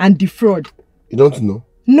and defraud. You don't know?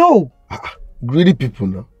 No. Greedy people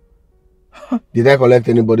now. Did I collect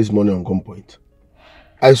anybody's money on gunpoint?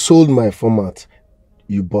 I sold my format.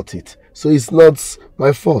 You bought it. So it's not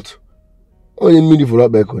my fault. Only me for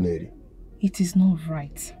that back on it. It is not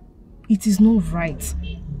right. It is not right.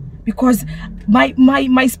 Because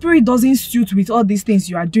my spirit doesn't suit with all these things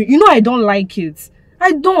you are doing. You know I don't like it.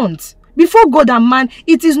 I don't. Before God and man,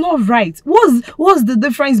 it is not right. What's the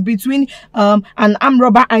difference between an armed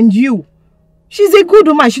robber and you? She's a good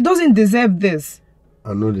woman. She doesn't deserve this.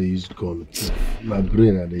 I know they use gun. My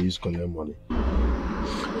brain and they use collect money.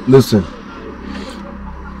 Listen.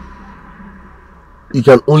 You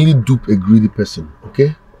can only dupe a greedy person,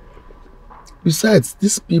 okay? Besides,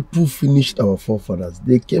 these people finished our forefathers.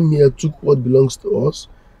 They came here, took what belongs to us,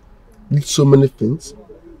 did so many things.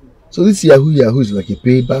 So this Yahoo is like a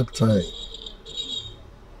payback time.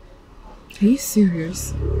 Are you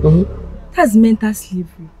serious? That's mental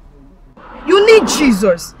slavery. You need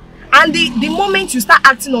Jesus. And the moment you start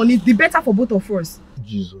acting on it, the better for both of us.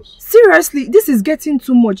 Jesus. Seriously, this is getting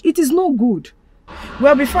too much. It is no good.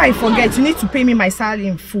 Well, before I forget, you need to pay me my salary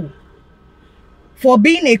in full. For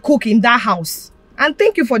being a cook in that house. And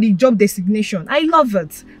thank you for the job designation. I love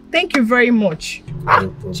it. Thank you very much.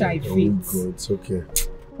 Chai feet. It's okay.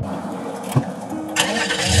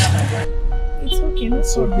 It's okay, no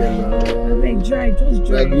it's problem. Okay now. I beg, drive, just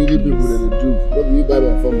drive. Like really people that they do. What will you buy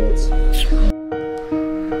my formats?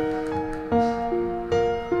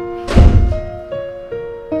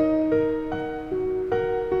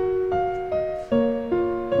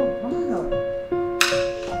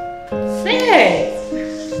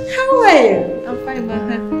 fine, ma.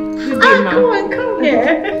 Good Ah, day, ma. come on, come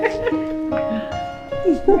here.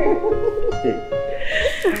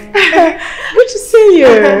 Good to see you.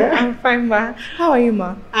 I'm fine, ma. How are you,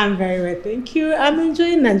 ma? I'm very well, thank you. I'm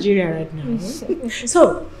enjoying Nigeria right now.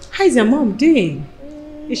 So, how's your mom doing?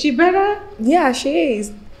 Is she better? Yeah, she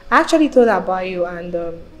is. I actually told her about you and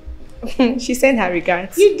she sent her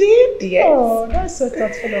regards. You did? Yes. Oh, that's so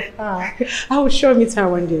thoughtful of her. I will sure meet her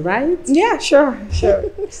one day, right? Yeah, sure.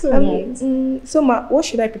 So nice. So, ma, what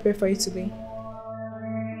should I prepare for you today?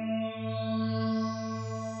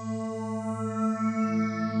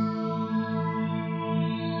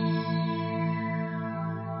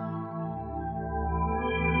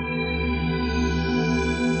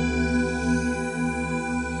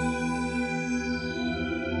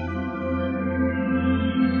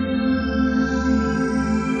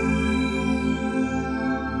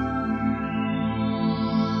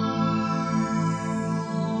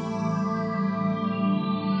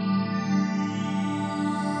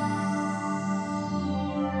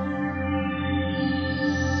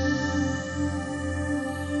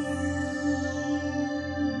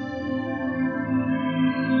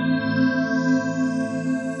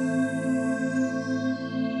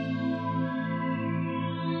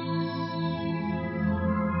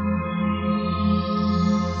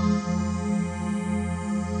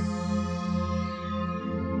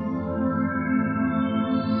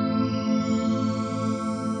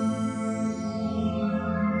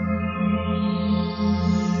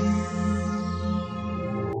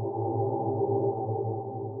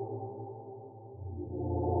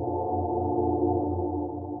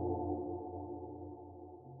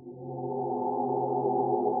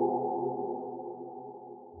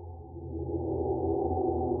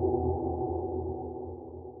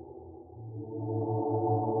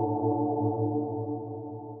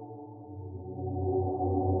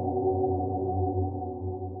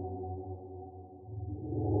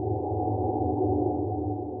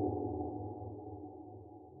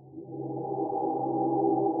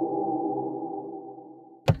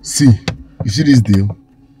 See, you see this deal?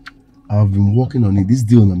 I've been working on it. This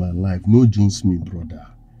deal in my life, no Jones me, brother.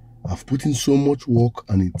 I've put in so much work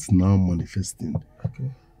and it's now manifesting.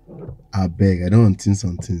 Okay. I beg, I don't want things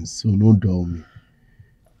and things, so no dull me.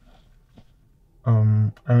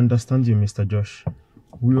 I understand you, Mr. Josh.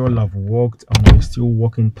 We all have worked and we're still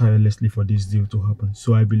working tirelessly for this deal to happen.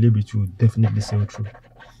 So I believe it will definitely sail through.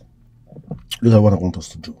 Look at what I want us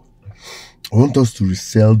to do. I want us to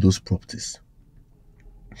resell those properties.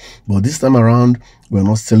 But this time around, we're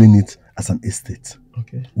not selling it as an estate.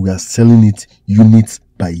 Okay. We are selling it unit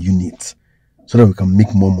by unit so that we can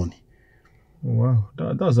make more money. Wow,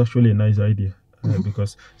 that's actually a nice idea.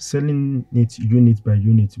 Because selling it unit by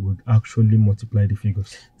unit would actually multiply the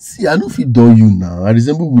figures. See, I know if you do you now, I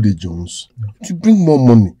resemble Woody Jones. To bring more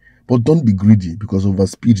money, but don't be greedy because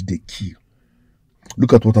overspeed they kill.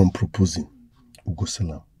 Look at what I'm proposing.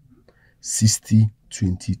 Ugosalam. 60,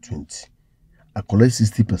 20, 20. I collect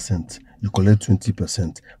 60%, you collect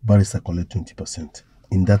 20%, barrister collect 20%.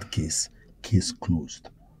 In that case closed.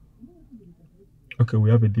 Okay, we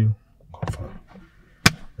have a deal. Confirm.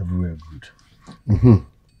 Everywhere good.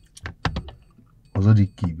 Also the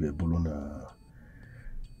key Bologna.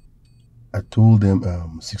 I told them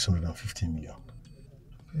 650 million.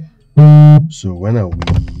 Okay. So when are we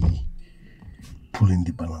pulling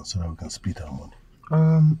the balance so that we can split our money?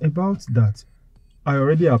 About that, I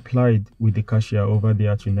already applied with the cashier over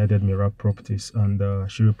there at United Mirror Properties, and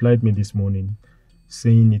she replied me this morning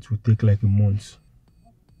saying it would take like a month.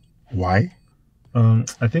 Why?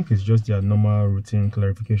 I think it's just their normal routine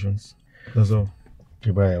clarifications. That's all.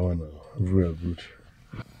 Okay, bye. Real good.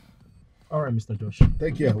 All right, Mr. Josh.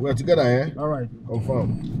 Take care. We're together, eh? All right.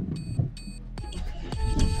 Confirm.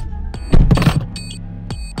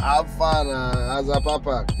 Have fun, as a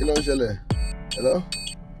papa. Hello, Shelley. Hello?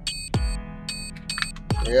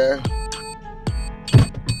 Yeah.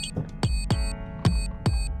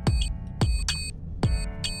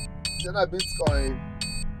 Is that Bitcoin?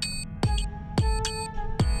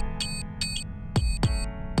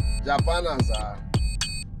 Japan answer.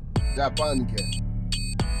 Japan again.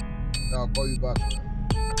 I'll call you back.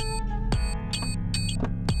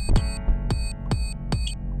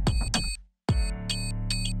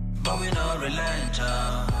 But we not relent.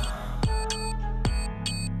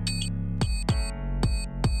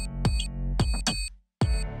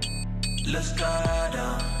 Let's go,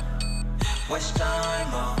 waste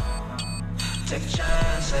time, take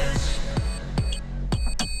chances.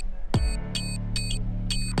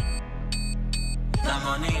 The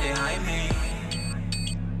money behind me.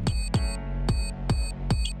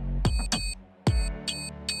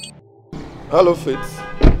 Hello, Fitz.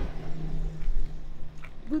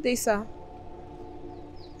 Good day, sir.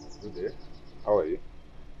 Good day. How are you?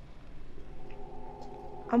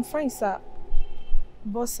 I'm fine, sir.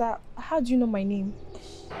 But sir, how do you know my name?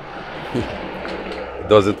 It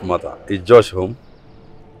doesn't matter. Is Josh home?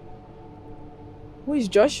 Who is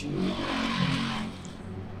Josh? You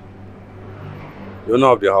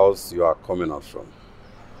know of the house you are coming out from.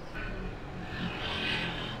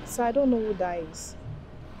 Sir, I don't know who that is.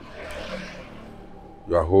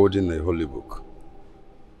 You are holding a holy book.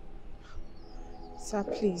 Sir,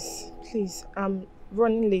 please, please. I'm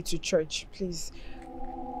running late to church. Please.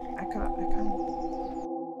 I can't.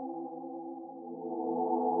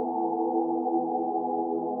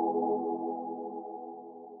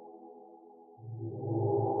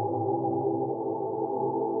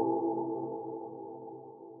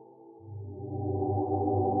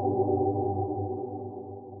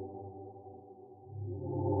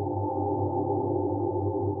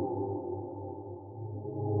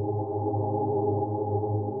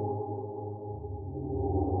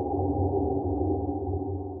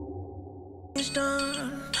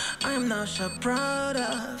 Done, I am now so proud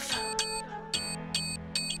of.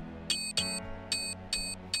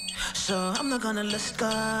 So I'm not gonna lose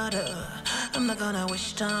God, I'm not gonna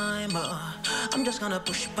waste time, I'm just gonna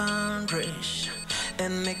push boundaries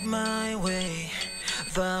and make my way.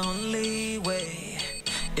 The only way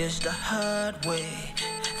is the hard way.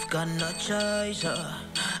 I've got no choice,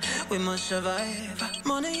 we must survive.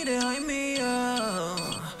 Money they hide me,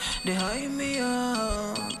 they hide me,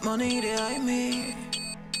 money they hide me.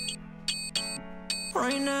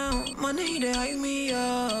 Right now, money they hide me,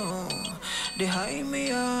 they hide me,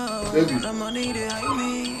 the money they hide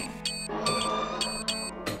me.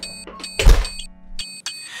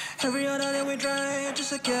 Every other day we try to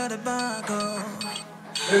secure the bag,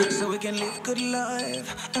 so we can live good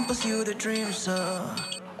life and pursue the dreams, so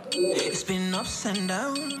it's been ups and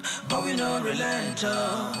downs, but we no relent,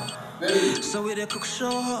 so we dey cook so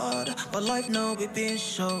hard, but life no be being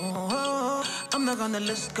so. I'm not gonna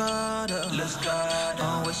lose God, waste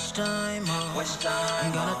time,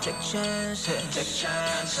 I'm gonna take chances,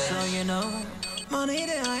 so you know, money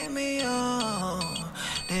they hide me,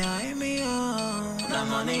 they hide me, the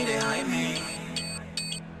money they hide me.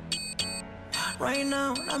 Right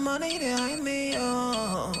now, the money they hide me,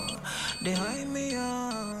 they hide me,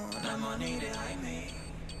 the money they hide me.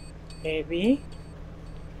 Baby,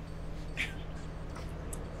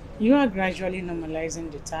 you are gradually normalizing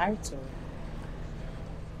the title.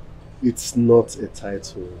 It's not a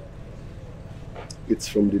title. It's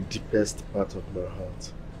from the deepest part of my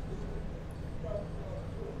heart.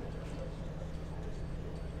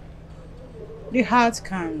 The heart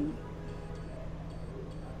can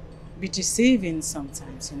be deceiving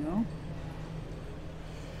sometimes, you know.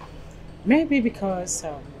 Maybe because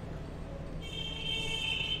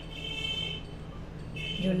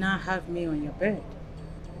you now have me on your bed.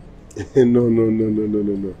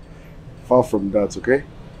 No. Far from that, okay?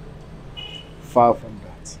 Far from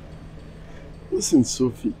that. Listen,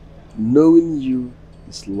 Sophie, knowing you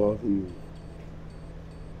is loving you.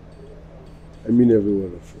 I mean every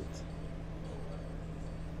word of it.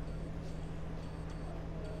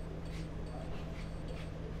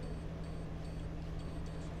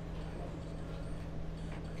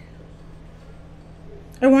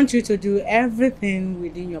 I want you to do everything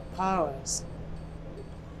within your powers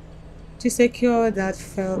to secure that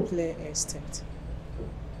fair play estate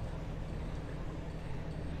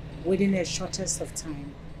within the shortest of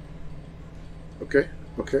time. Okay.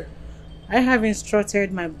 I have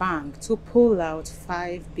instructed my bank to pull out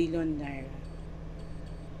 5 billion naira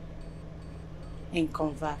in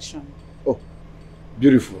conversion. Oh,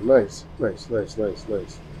 beautiful. Nice.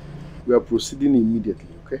 We are proceeding immediately,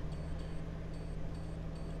 okay?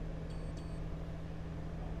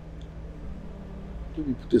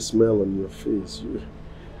 Maybe put a smile on your face.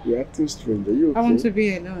 You're acting strange. Are you okay? I want to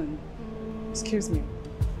be alone. Excuse me.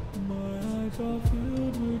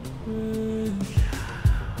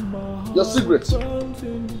 Your cigarettes. I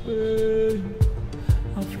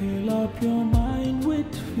fill up your mind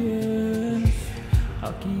with fear.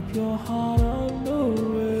 I'll keep your heart on the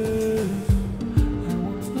way. I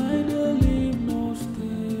won't either leave nor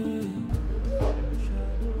stay.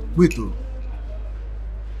 Wait, oh.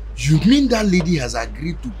 You mean that lady has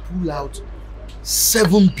agreed to pull out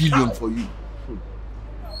 7 billion for you?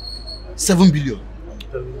 7 billion?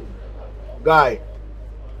 Guy,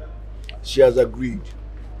 she has agreed.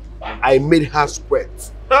 I made her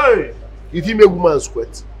sweat. Hey! If you make woman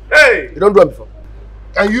sweat, Hey! you don't do it before.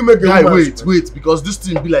 Can you make a Guy, woman wait, sweat? because this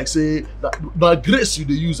thing be like say that grace you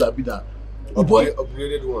dey use be that Oh boy.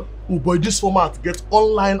 Upgraded one. Oh boy, this format get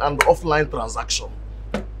online and offline transaction.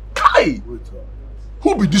 Kai!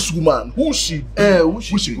 Who be this woman? Who she be? Who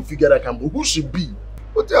she go figure that can be? Who she be?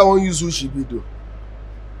 What I want use who she be though?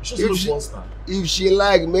 If she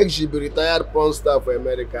like, make she be retired porn star for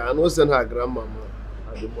America. I no send her grandmama.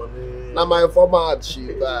 And the money. Now my format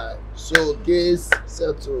she buy. So case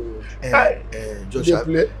settled. Josh,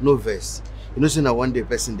 no verse. You know, say now one day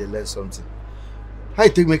person they learn something. How you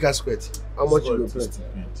take make us sweat? How much you go play?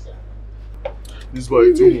 This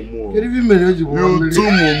boy too more. Can you manage you? You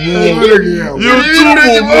too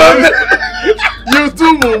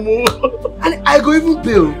more. And I go even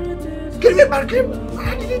pay. Can you mark him?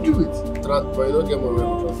 How did you do it? But you don't get more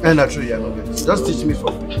money. And that's true, yeah, no get. Just teach me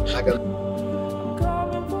for free. I can.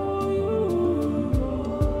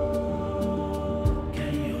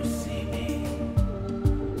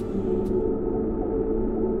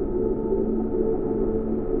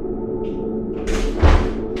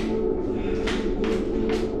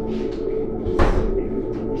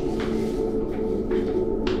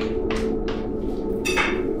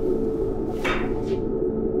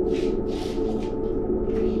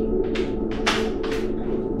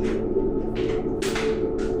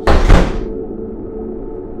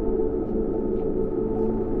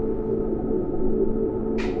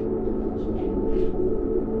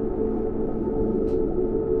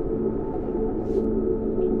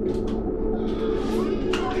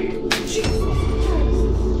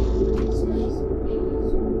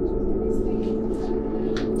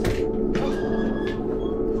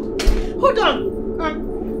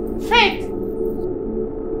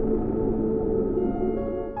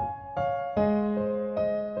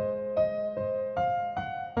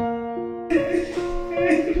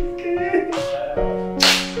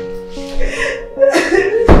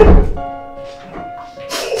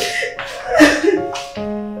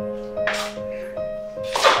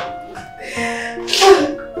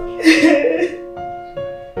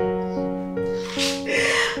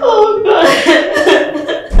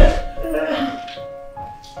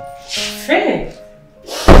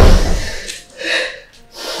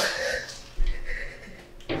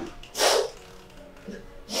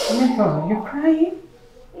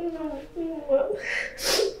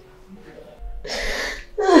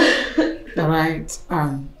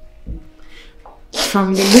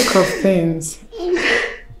 From the look of things,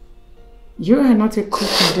 you are not a cook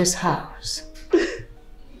in this house.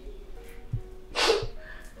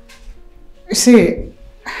 You see,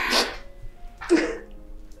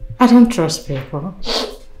 I don't trust people,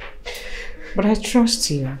 but I trust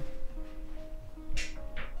you.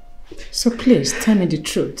 So please tell me the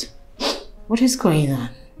truth. What is going on?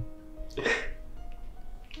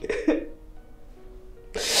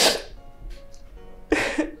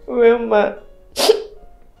 Well, ma,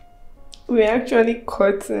 we're actually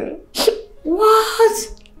courting.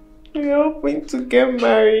 What? We're hoping to get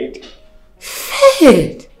married.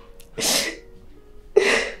 Faith!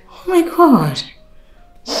 Oh my God.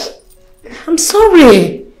 I'm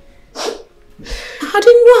sorry. I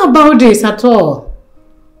didn't know about this at all.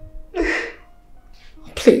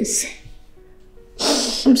 Please.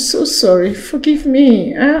 I'm so sorry. Forgive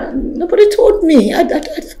me. Nobody told me. I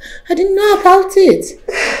didn't know about it.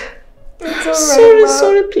 It's all sorry, right, ma.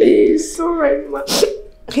 sorry, please. It's alright, ma.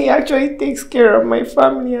 He actually takes care of my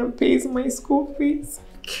family and pays my school fees.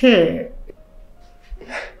 Okay.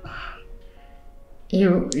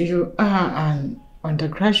 You are an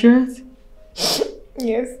undergraduate?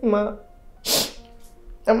 Yes, ma.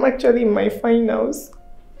 I'm actually in my finals.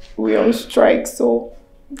 We're on strike, so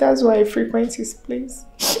that's why I frequent his place.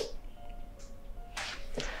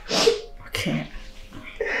 Okay.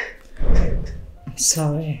 I'm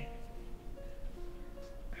sorry.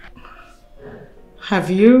 Have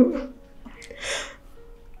you?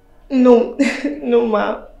 No, no,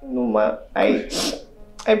 ma. No, ma. I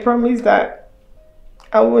promise that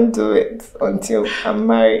I won't do it until I'm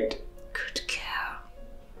married. Good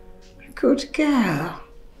girl. Good girl.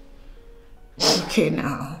 Okay,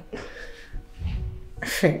 now.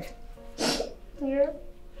 Faith. Yeah.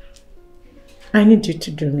 I need you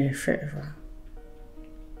to do me a favor.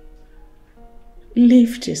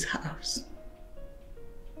 Leave this house.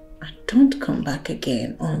 And don't come back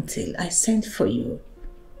again until I send for you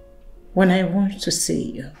when I want to see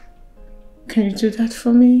you. Can you do that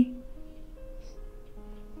for me?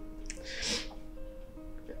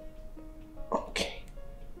 Okay.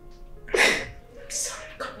 I'm sorry,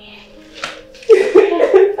 come here.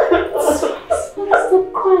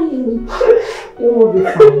 Stop crying. You will be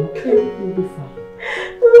fine, okay? You'll be fine.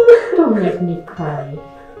 Don't make me cry.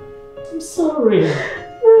 I'm sorry.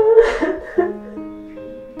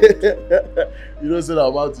 You know, say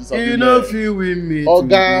that mouth is something. You know, if you win me.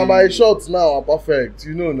 Okay, my shots now are perfect.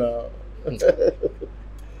 You know now.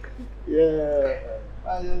 Yeah.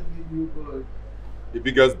 I just give you boy. The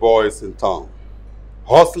biggest boys in town.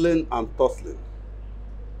 Hustling and tussling.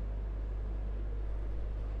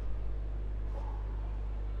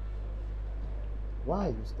 Why are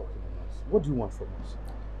you stalking us? What do you want from us?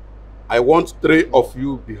 I want 3 of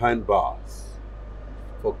you behind bars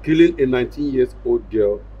for killing a 19-year-old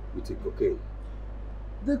girl with a cocaine.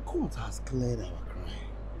 The court has cleared our crime.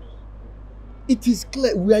 It is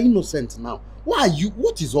clear we are innocent now. Why are you?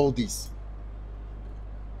 What is all this?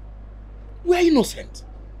 We are innocent.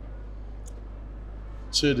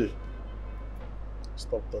 Chidi,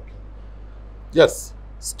 stop talking. Yes,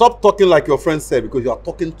 stop talking like your friend said because you are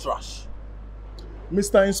talking trash.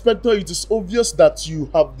 Mr. Inspector, it is obvious that you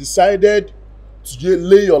have decided to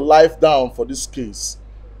lay your life down for this case.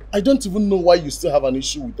 I don't even know why you still have an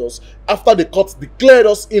issue with us after the court declared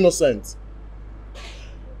us innocent.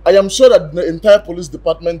 I am sure that the entire police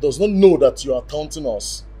department does not know that you are counting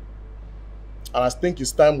us. And I think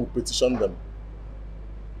it's time we petition them.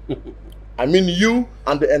 I mean you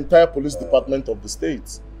and the entire police department of the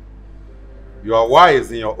state. You are wise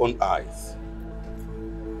in your own eyes.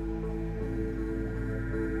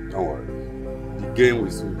 Don't worry. The game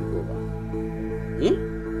will soon be over.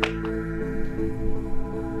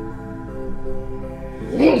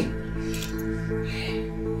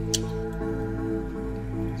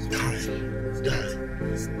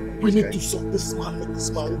 We need to sort this man, let this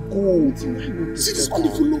man go. See this man, they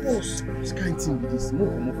follow us. This kind of thing with this. No,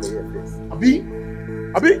 come up for your face. Abi?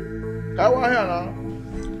 Can I hear now?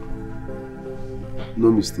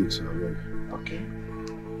 No mistakes, sir. Okay.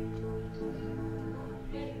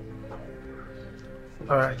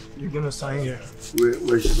 Alright, you're gonna sign here.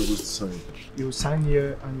 Where is she supposed to sign? You sign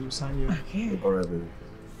here and you sign here. Okay. Alright, baby.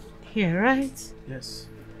 Here, right? Yes.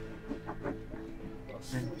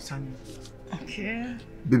 And you sign here. Okay.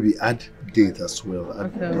 Baby, add date as well.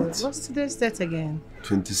 Add Okay. date. What's today's date again?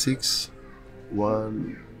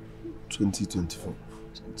 26/1/2024.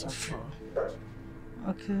 24.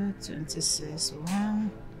 Okay, 26,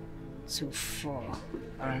 1 to 4.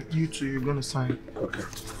 Alright, you two, you're gonna sign. Okay.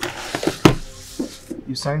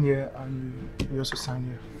 You sign here and you also sign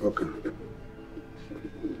here. Okay.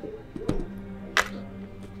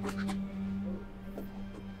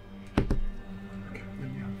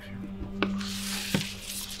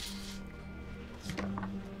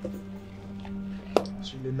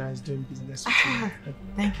 It's really nice doing business with you.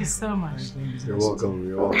 Thank you so much. Nice doing business You're with welcome.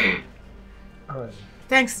 You're welcome. Alright.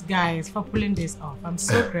 Thanks, guys, for pulling this off. I'm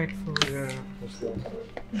so grateful. Yeah, for sure.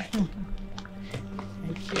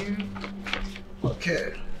 Thank you.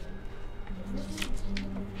 Okay.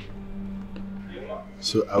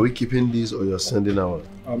 So, are we keeping these or you're sending out?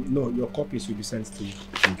 No, your copies will be sent to you.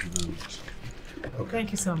 Thank you very much. Okay.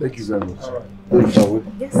 Thank you so much. Thank you very much. Alright. Shall we?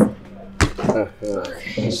 Yes.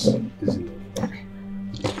 Easy.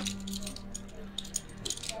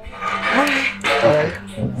 Alright.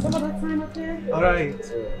 Some other time up there? Alright.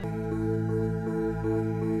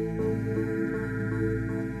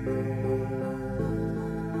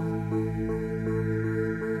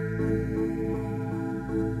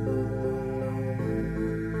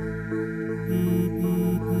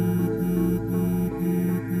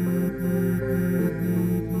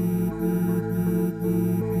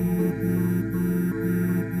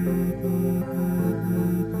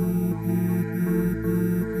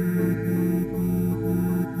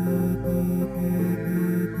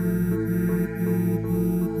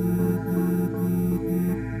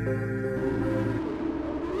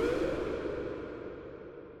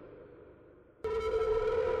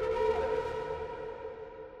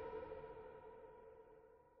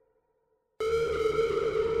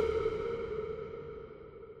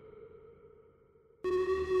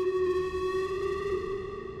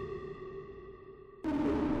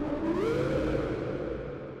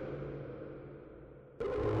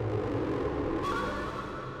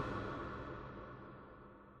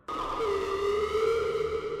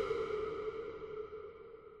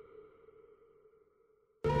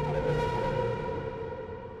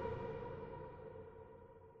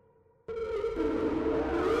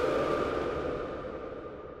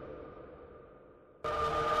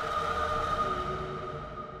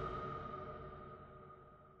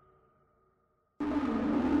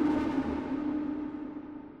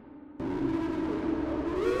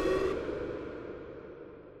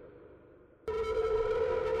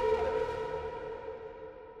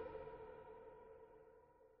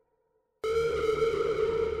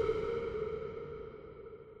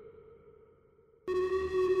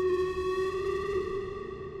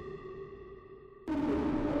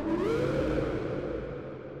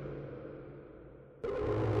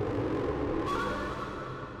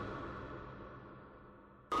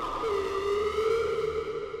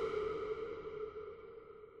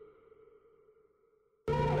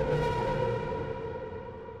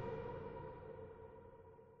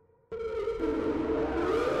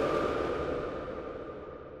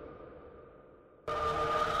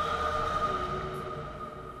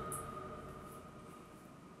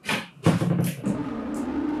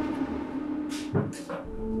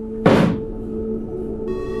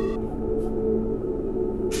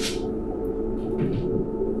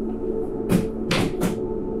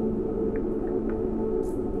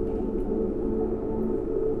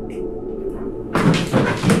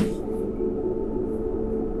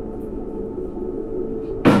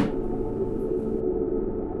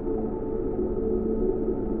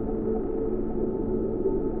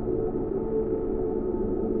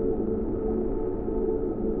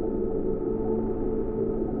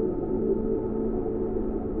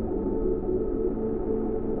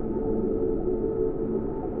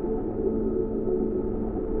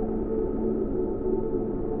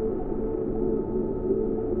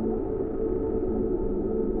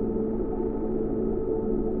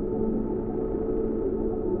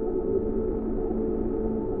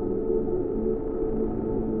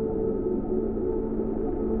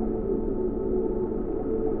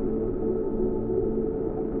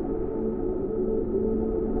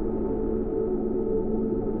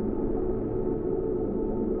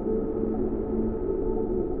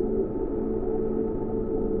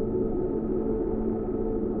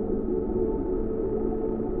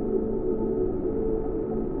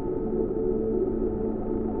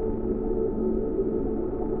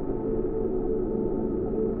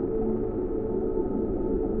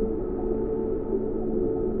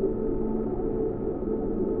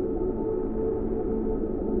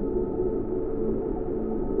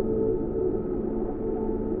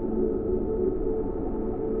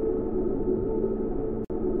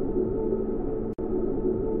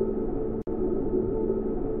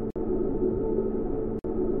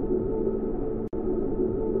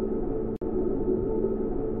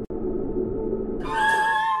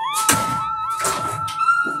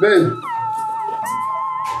 Babe.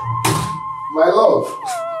 My love.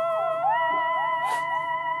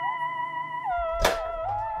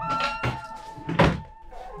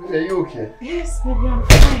 Are you okay? Yes, baby, I'm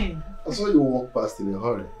fine. I saw you walk past in a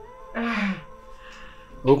hurry. Ah.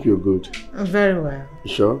 Hope you're good. Very well.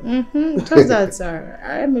 You sure? Just that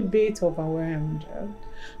I'm a bit overwhelmed.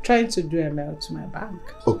 Trying to do ML to my bank.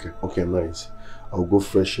 Okay, nice. I'll go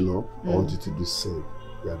freshen up. I want you to do the same.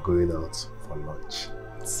 We are going out for lunch.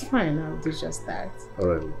 It's fine, I'll do just that.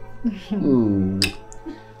 Alright.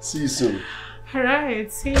 See you soon.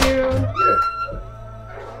 Alright, see you. Yeah.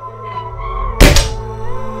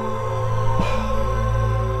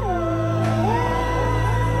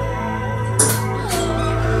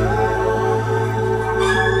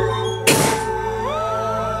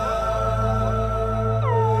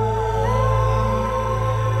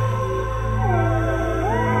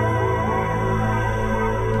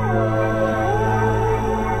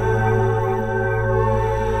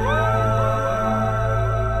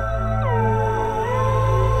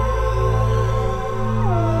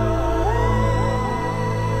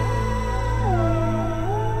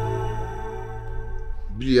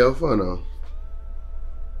 How far now?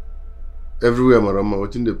 Everywhere, Marama,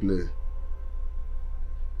 watching the play.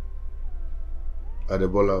 At the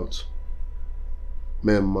ball out.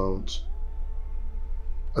 Men mount.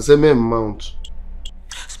 I say men mount.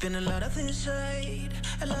 It's been a lot of things said,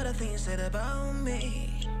 a lot of things said about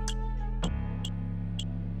me.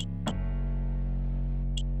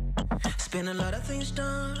 It's been a lot of things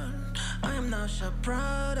done, I am now so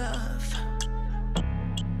proud of.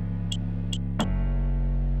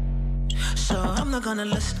 So I'm not gonna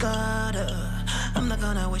lose God, I'm not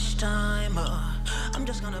gonna waste time, I'm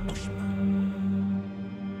just gonna push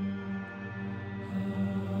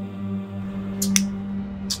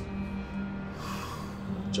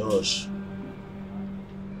Josh,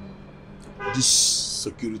 this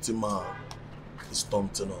security man is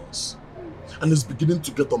taunting us and it's beginning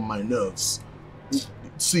to get on my nerves.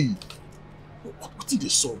 See, what did they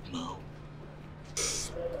solve now?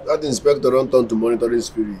 That inspector don't turn to monitoring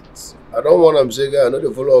spirits. I don't want him say, guy, I know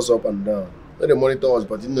they follow us up and down. Not they monitor us,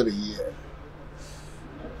 but you know the year.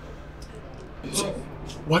 So,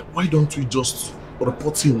 why don't we just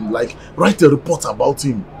report him? Like, write a report about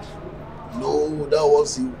him? No,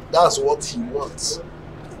 that's what he wants.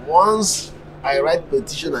 Once I write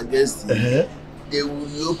petition against him, they will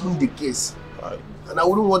reopen the case. And I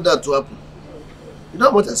wouldn't want that to happen. You know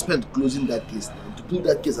how much I spent closing that case now? To pull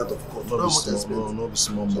that case out of court. You know how much I spent? No, be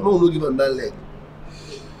small. So no one will give him that leg.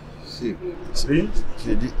 See,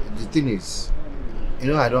 the thing is, you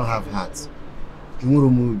know I don't have heart. He won't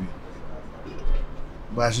remove me.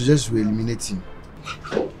 But I suggest we eliminate him.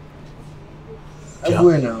 I'm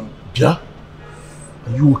going now. Bia,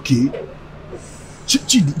 are you okay?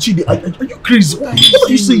 Chidi, are you crazy? What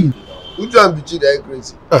are you saying? Who trying to be Chidi? Are you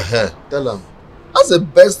crazy? Tell him. That's the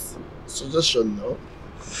best suggestion now.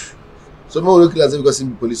 Someone will kill us because he's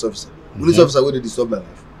a police officer. Police officer will disturb my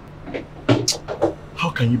life. How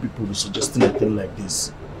can you people be suggesting a thing like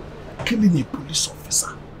this? Killing a police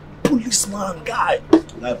officer, policeman, guy.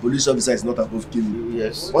 Like police officer is not above killing.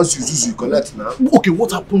 Yes. Once you choose, you collect now. Okay,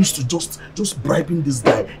 what happens to just bribing this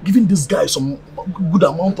guy, giving this guy some good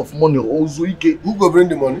amount of money or Zoike? Who go bring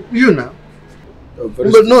the money? You now.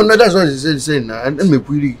 But no, that's what he's saying now. And me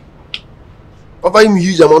pretty. Offer him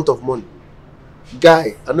huge amount of money.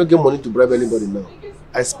 Guy, I don't get money to bribe anybody now.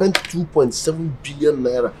 I spent 2.7 billion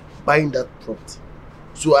naira buying that property.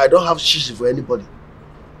 So I don't have shishi for anybody.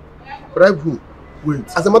 Bribe who? Wait.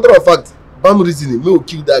 As a matter of fact, Bam reasoning, me will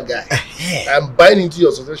kill that guy. I'm buying into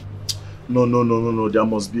your suggestion. No. There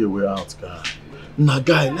must be a way out, guy. Nah,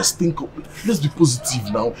 guy, let's be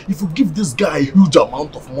positive now. If you give this guy a huge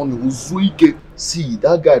amount of money, Zoike. See,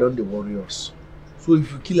 that guy don't worry us. So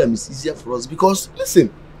if you kill him, it's easier for us because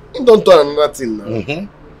listen, he don't turn another thing now.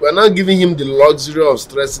 We're not giving him the luxury of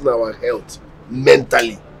stressing our health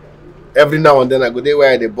mentally. Every now and then I go there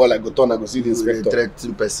where the ball, I go turn, I go see the inspector.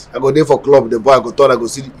 I go there for club, the ball, I go turn, I go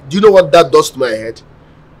see. Do you know what that does to my head?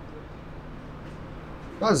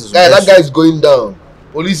 That guy is going down.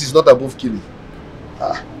 Police is not above killing.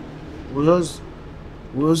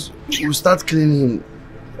 We'll start killing him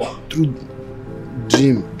through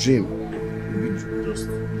dream.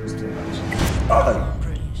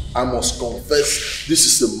 I must confess, this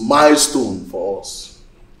is a milestone for us.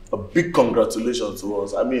 A big congratulations to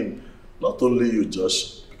us. I mean, not only you,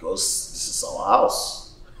 Josh, because this is our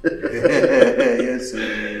house. Yes.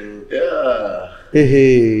 Yeah.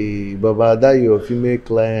 Hey, Baba, that your female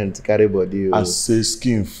client carry body. I say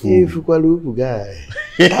skin full. Hey, Fukaluku guy.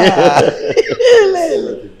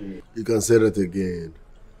 You can say that again.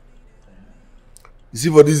 You see,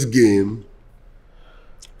 for this game,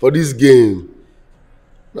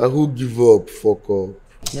 now who give up, fuck up.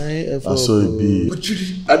 That's so it be.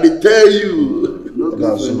 I dey tell you. No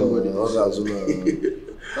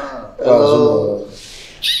Hello.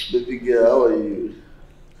 Baby girl, how are you?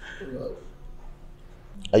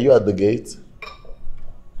 Are you at the gate?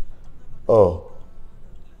 Oh.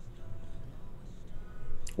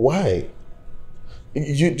 Why?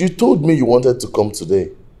 You told me you wanted to come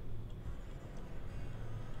today.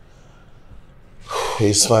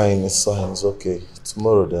 It's fine, it's okay.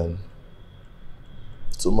 Tomorrow then.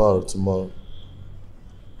 Tomorrow.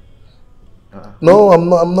 No, I'm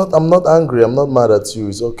not angry. I'm not mad at you.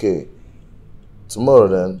 It's okay. Tomorrow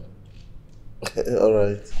then.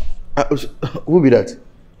 Alright. Who be that?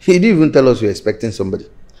 He didn't even tell us you're expecting somebody.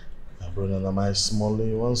 Brother, am I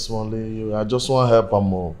smally? One smally. I just want help and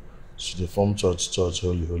more. Should they form church,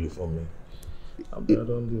 holy for me. I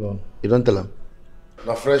don't do one. You don't tell him?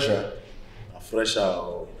 Na fresher.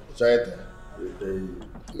 Try it.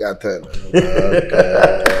 You got 10.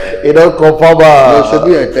 Okay. You don't confirm. No, should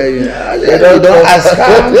be I tell you. You don't ask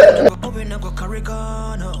him.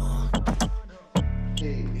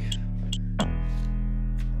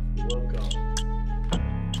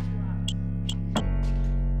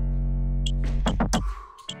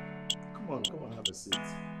 Come on, have a seat.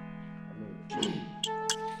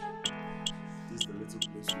 This is the little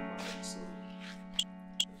place we manage, so.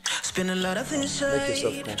 It's been a lot of things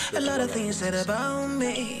said, a lot of things said about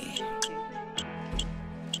me.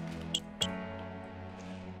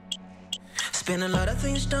 It's been a lot of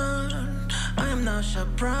things done, I am not so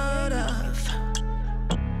proud of.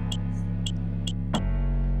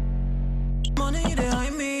 Money they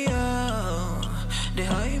hide me, oh, they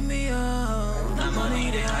hide me, oh. That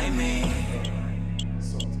money they hide me.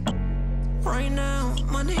 Right now,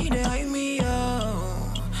 money they hide me,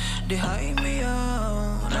 oh, they hide me,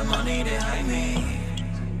 oh. That money they hide me.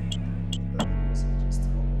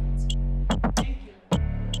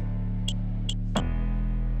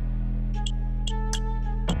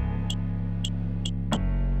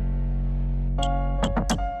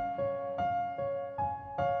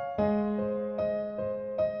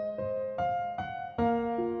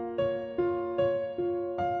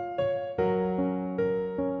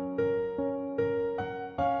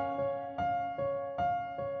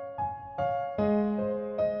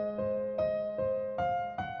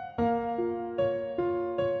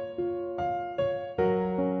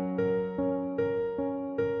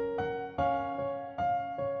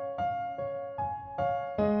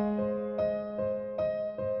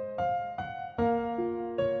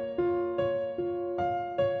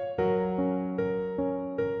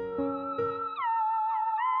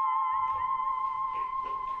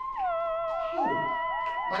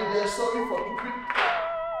 Sorry for the quick.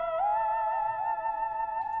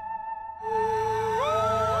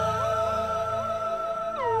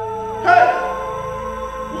 Hey!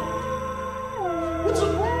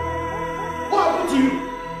 What happened to you?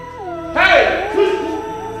 Hey!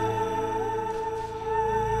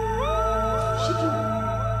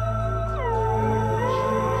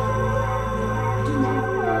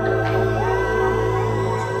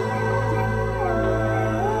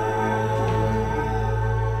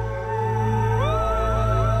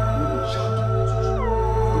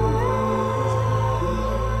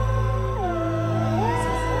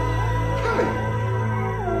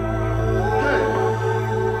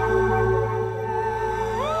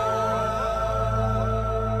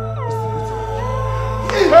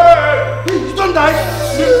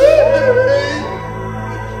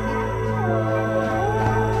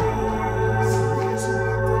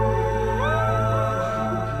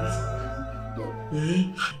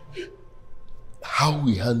 How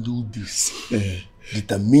we handle this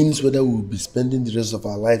determines whether we will be spending the rest of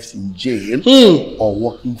our lives in jail or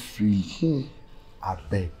walking freely. I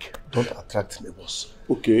beg, don't attract neighbors.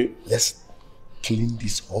 Okay. Let's clean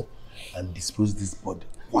this up and dispose this body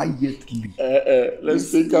quietly.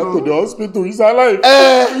 Let's take her to the hospital. He's alive.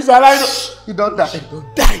 He's alive. He don't die. He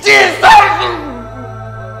don't die. Jesus!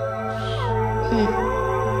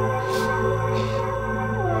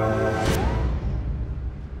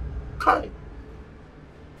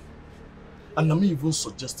 And let me even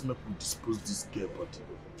suggest me we dispose this girl body.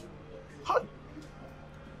 How?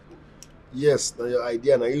 Yes, now your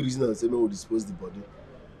idea, now you reason and say we will dispose the body.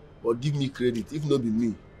 But give me credit, if not be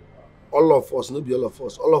me. All of us, not be all of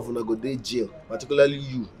us. All of us go to jail. Particularly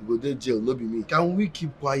you go to jail, not be me. Can we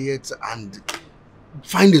keep quiet and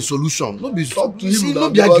find a solution? Not be talk to him. him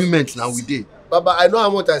Not be argument now we did. Baba, I know how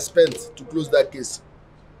much I spent to close that case.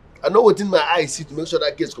 I know what's in my eyes see to make sure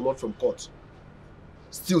that case come out from court.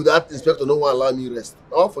 Still, that inspector no one allow me rest.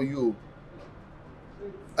 All for you.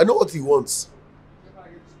 I know what he wants.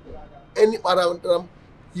 Any parameter,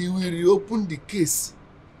 he will reopen the case.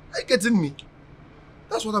 Are you getting me?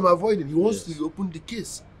 That's what I'm avoiding. He wants to reopen the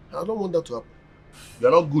case. I don't want that to happen.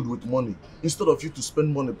 You're not good with money. Instead of you to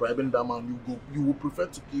spend money bribing that man, you will prefer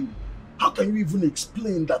to kill. How can you even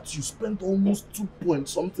explain that you spent almost 2 billion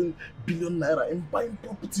naira in buying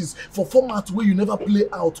properties for format where you never play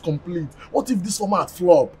out complete? What if this format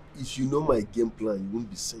flop? If you know my game plan, you won't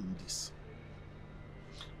be saying this.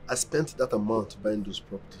 I spent that amount buying those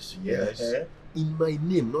properties. Yes. In my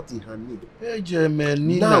name, not in her name. Hey,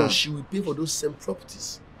 now she will pay for those same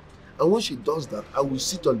properties. And when she does that, I will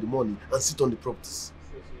sit on the money and sit on the properties.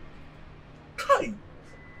 Kai!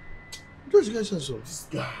 Just get sense of this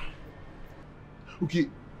guy. Okay,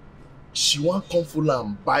 she won't come full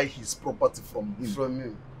and buy his property from him. From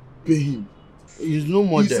him. Pay him. He's no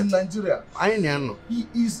more there. He's in Nigeria. I know. He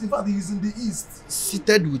is, in fact, he's in the east.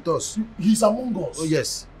 Seated with us. He's among us. Oh,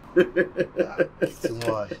 yes.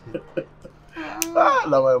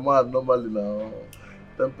 Now my man, normally now,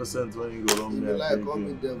 10% when you go wrong. If you like, call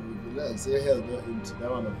me devil. If you like, say hell, don't empty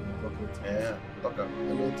that one of the pocket. Yeah, talk I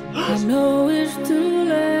know it's too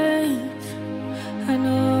late. I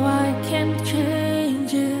know I can't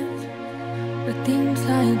change it. The things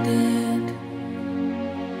I did.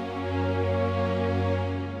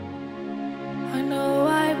 I know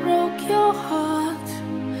I broke your heart.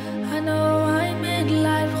 I know I made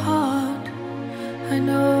life hard. I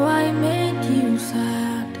know I made you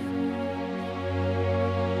sad.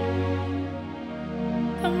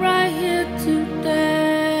 I'm right here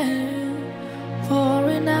today,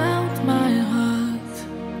 pouring out my heart.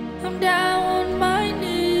 I'm down on my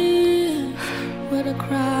knees with a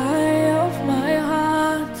cry of my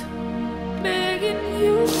heart, begging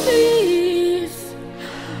you please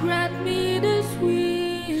grant me this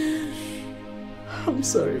wish. I'm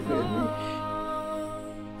sorry, baby.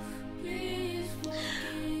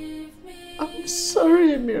 I'm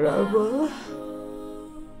sorry, Mirabel.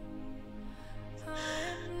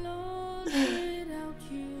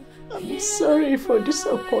 I'm sorry for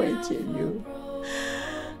disappointing you.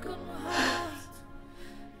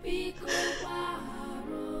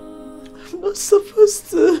 I'm not supposed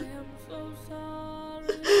to.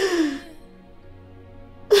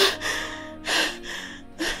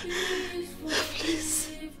 Please,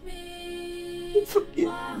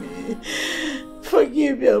 forgive me.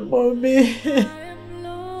 Forgive your mommy.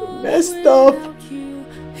 Messed up.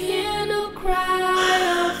 Hear the cry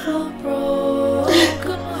of a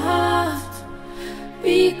broken heart.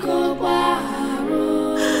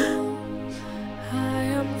 I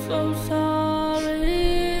am so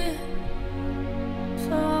sorry.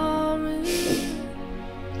 Sorry.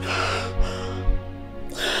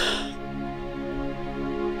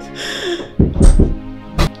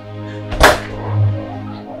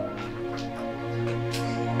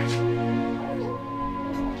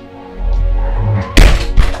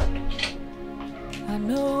 I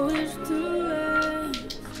know it's too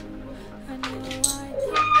late. I know I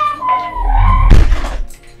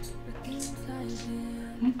can't change the things I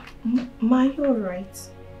did. Ma, you alright?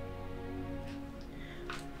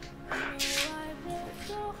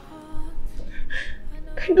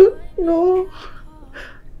 I don't know.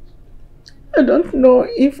 I don't know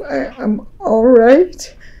if I am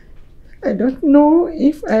alright. I don't know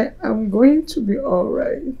if I am going to be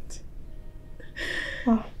alright.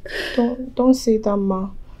 Don't say that,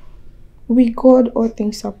 Ma. With God, all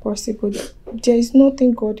things are possible. There is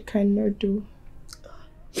nothing God cannot do.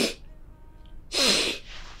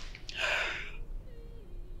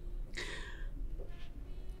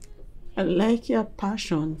 I like your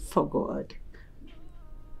passion for God.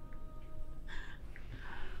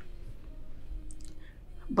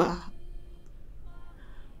 But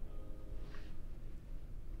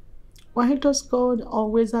why does God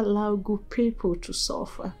always allow good people to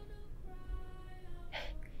suffer?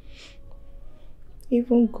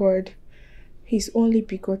 Even God, His only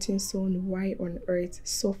begotten Son, why on earth,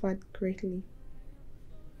 suffered greatly.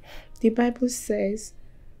 The Bible says,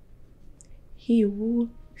 he who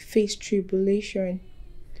face tribulation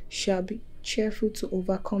shall be cheerful to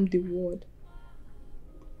overcome the world.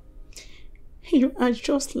 You are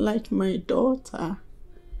just like my daughter.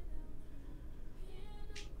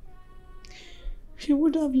 You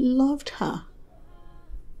would have loved her.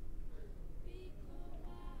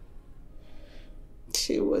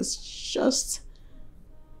 She was just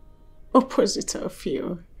opposite of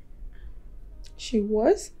you. She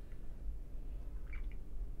was?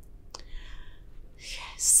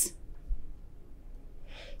 Yes.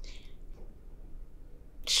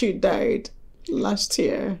 She died last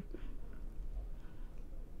year.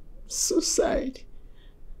 Suicide.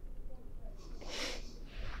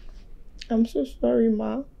 I'm so sorry,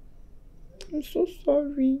 Ma. I'm so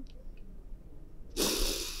sorry.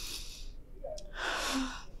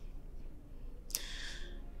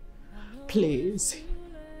 Please,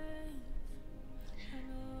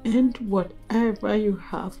 end whatever you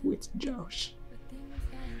have with Josh.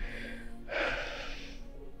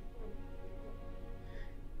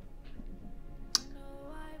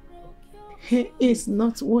 He is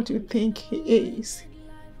not what you think he is.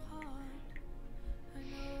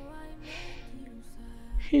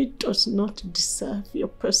 He does not deserve your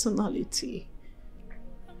personality.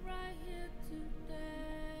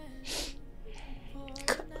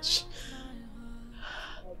 Gosh,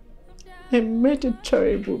 I made a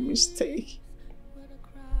terrible mistake.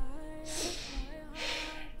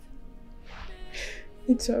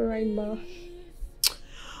 It's alright, Ma.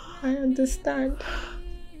 I understand.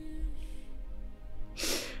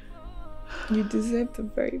 You deserve the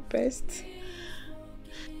very best.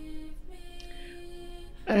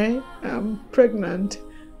 I am pregnant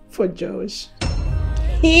for Josh.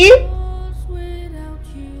 He?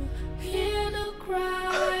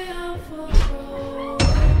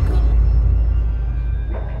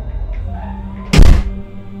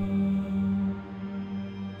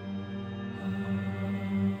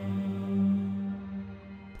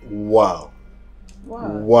 Wow.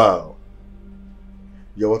 Wow. Wow.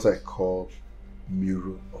 You're what I call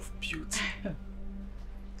mirror of beauty.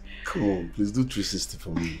 Come on, please do 360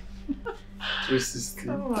 for me. 360.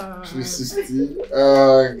 Come on. 360.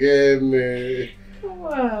 Again.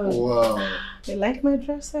 Wow. Wow. You like my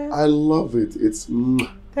dresses? I love it. It's...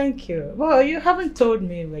 Thank you. Well, you haven't told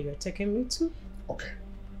me where you're taking me to. Okay.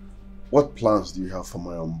 What plans do you have for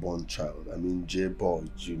my unborn child? I mean, J-Boy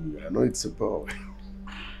Jr. I know it's a boy.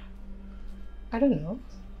 I don't know.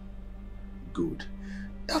 Good.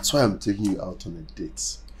 That's why I'm taking you out on a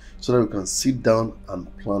date. So that we can sit down and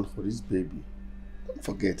plan for this baby. Don't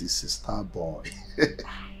forget, he's a star boy.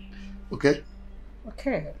 Okay?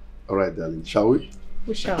 Okay. Alright, darling. Shall we?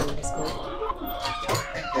 We shall. Let's go.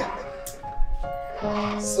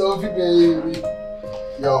 Sophie, baby.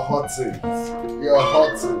 You're hot. You're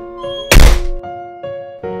hot.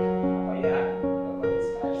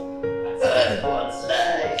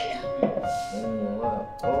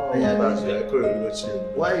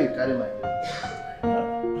 Why you carry my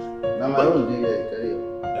now my own day you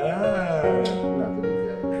carry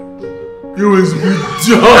You is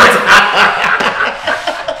idiot.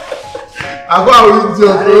 I go out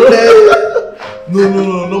idiot.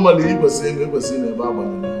 No. Normally he was saying about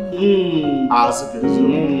money. Ask if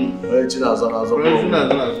it's but I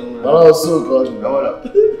was so good.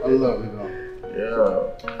 I love you. Yeah.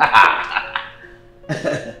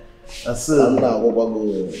 That's it. I'm not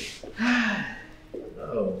going.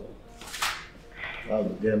 Oh. I'm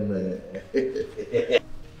getting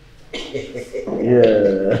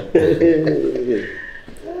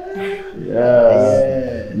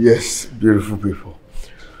Yeah. Yes, beautiful people.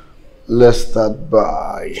 Let's start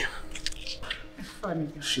by. Funny.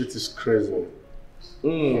 Shit is crazy.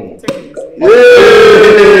 You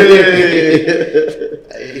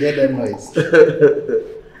hear that noise?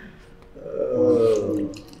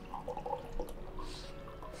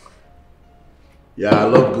 Yeah, I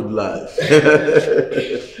love good life.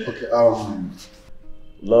 Okay,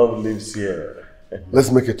 love lives here.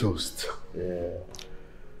 Let's make a toast. Yeah.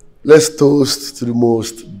 Let's toast to the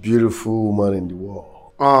most beautiful woman in the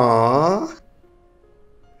world. Aww.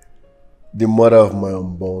 The mother of my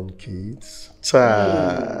unborn kids.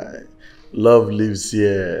 Child. Love lives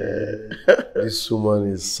here. This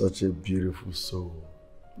woman is such a beautiful soul.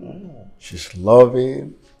 She's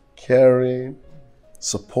loving, caring,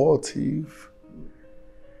 supportive.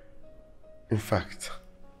 In fact,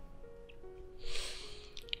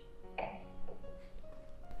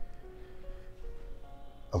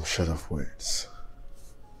 I'm short of words.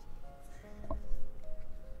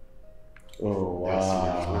 Oh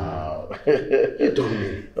wow. You told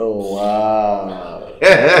me. Oh wow.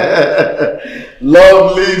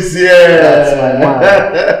 Love lives here. That's my man.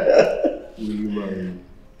 Will you marry me?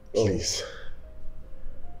 Please.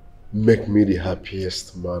 Make me the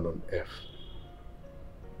happiest man on earth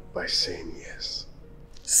by saying yes.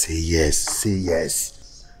 Say yes. Say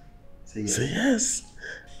yes. Say yes. Say yes.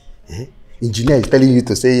 Eh? Engineer is telling you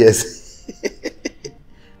to say yes.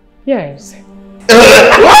 Yes.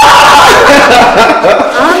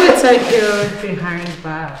 I will take you behind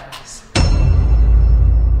bars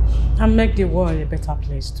and make the world a better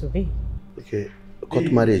place to be. Okay.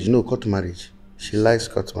 Court marriage. No, court marriage. She likes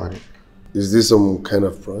court marriage. Is this some kind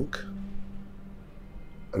of prank?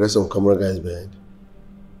 Are there some camera guys behind?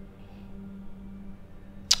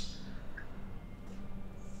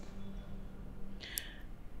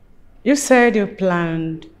 You said you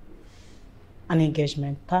planned an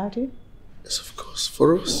engagement party? Yes, of course.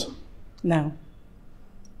 For us. No.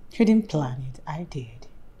 You didn't plan it. I did.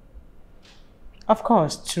 Of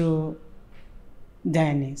course, through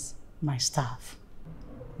Dennis, my staff.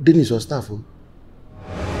 Dennis, your staff, huh?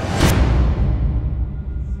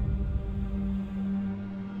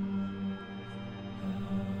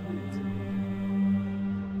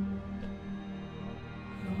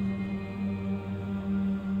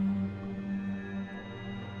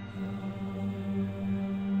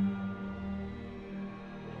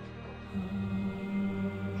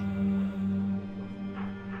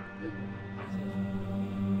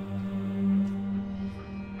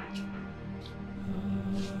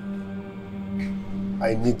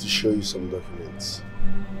 I need to show you some documents.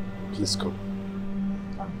 Please come.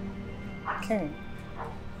 Okay.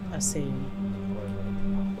 I see you.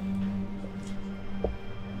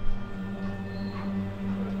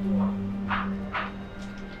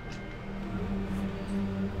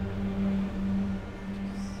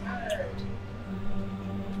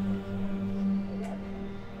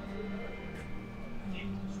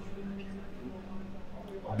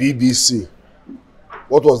 BBC.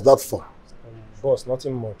 What was that for? Boss,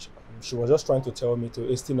 nothing much. She was just trying to tell me to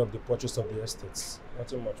hasten up the purchase of the estates.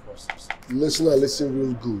 Nothing much, boss. Listen and listen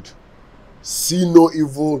real good. See no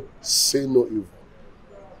evil, say no evil.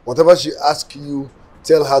 Whatever she asks you,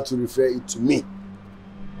 tell her to refer it to me.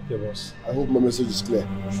 Okay, boss. I hope my message is clear.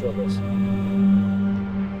 Sure, boss.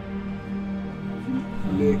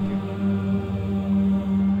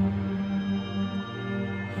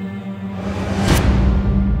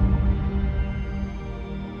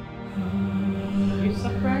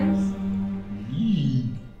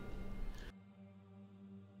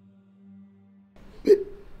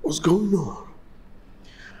 What's going on?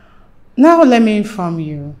 Now let me inform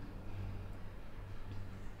you.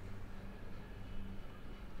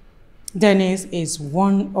 Dennis is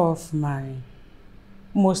one of my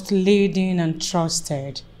most leading and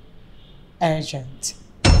trusted agents.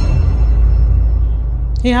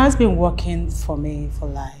 He has been working for me for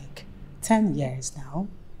like 10 years now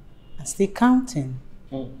and still counting.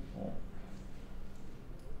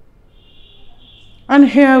 And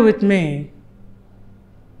here with me,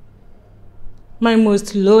 my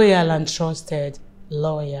most loyal and trusted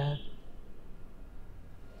lawyer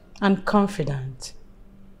and confidant,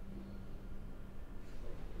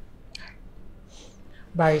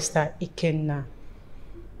 Barrister Ikenna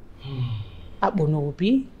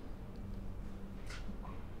Abunobi.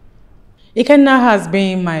 Ikenna has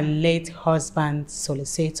been my late husband's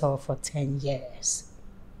solicitor for 10 years.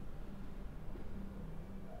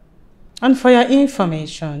 And for your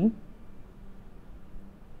information,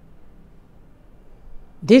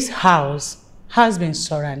 this house has been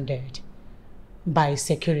surrounded by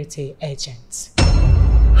security agents.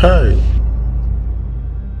 Hey!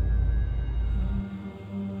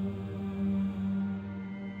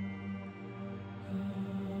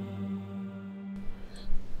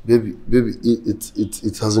 Baby,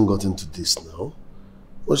 it hasn't gotten to this now.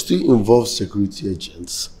 But still involves security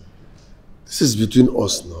agents. This is between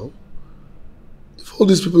us now. If all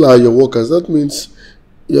these people are your workers, that means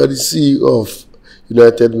you are the CEO of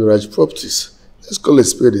United Mirage Properties. Let's call a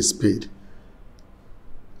spade a spade.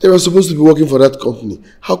 They were supposed to be working for that company.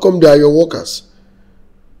 How come they are your workers?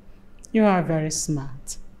 You are very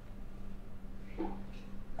smart.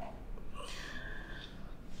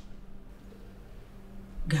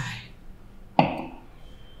 Guy.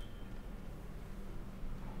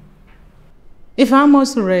 If I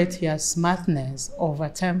must rate your smartness over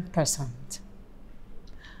 10%,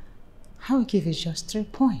 I will give you just 3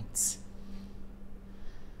 points.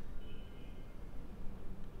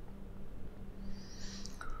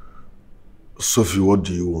 Sophie, what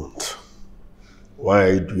do you want? Why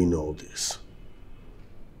are you doing all this?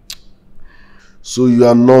 So you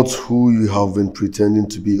are not who you have been pretending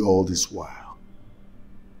to be all this while.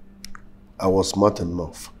 I was smart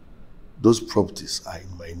enough. Those properties are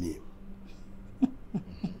in my name.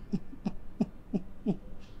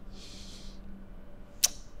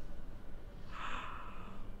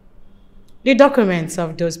 The documents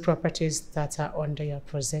of those properties that are under your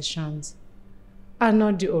possessions are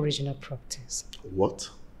not the original properties. What?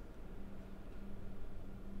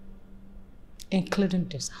 Including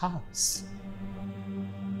this house.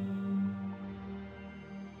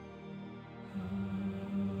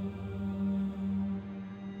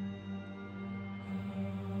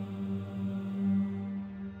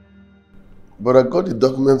 But I got the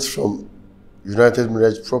documents from United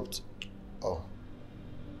Marriage Property. Oh.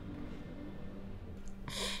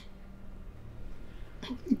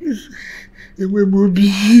 Will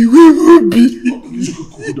be. I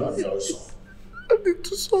need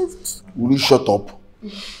to soft. Will you shut up?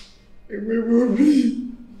 Will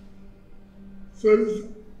be. Sorry.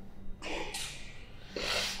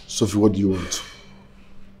 Sophie, what do you want?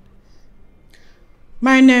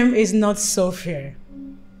 My name is not Sophia.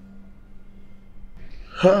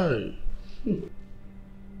 Hi.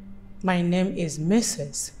 My name is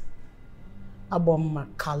Mrs.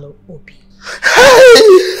 Abomakalo Obi.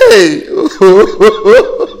 Hey!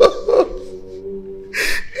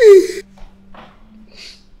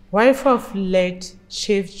 Wife of late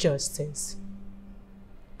Chief Justice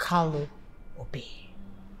Kalu Obi.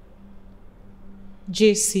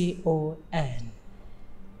 JCON.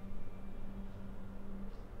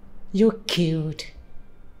 You killed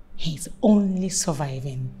his only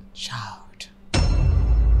surviving child.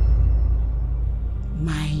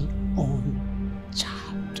 My own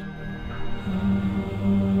child.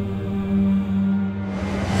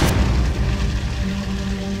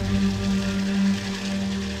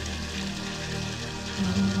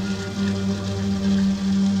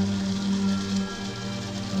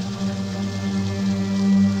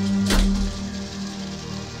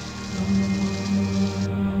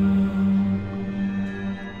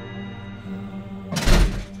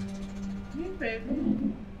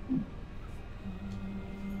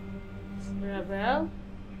 Mirabelle?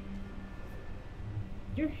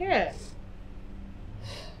 You're here.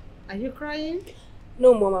 Are you crying?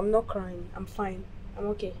 No, Mom, I'm not crying. I'm fine. I'm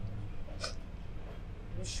okay.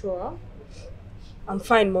 You sure? I'm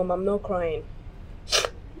fine, Mom. I'm not crying.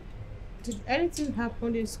 Did anything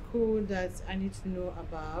happen in school that I need to know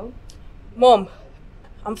about? Mom,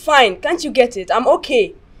 I'm fine. Can't you get it? I'm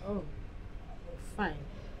okay. Oh, fine.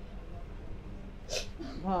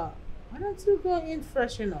 Well, why don't you go in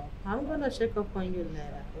freshen up? I'm gonna check up on you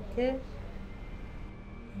later, okay?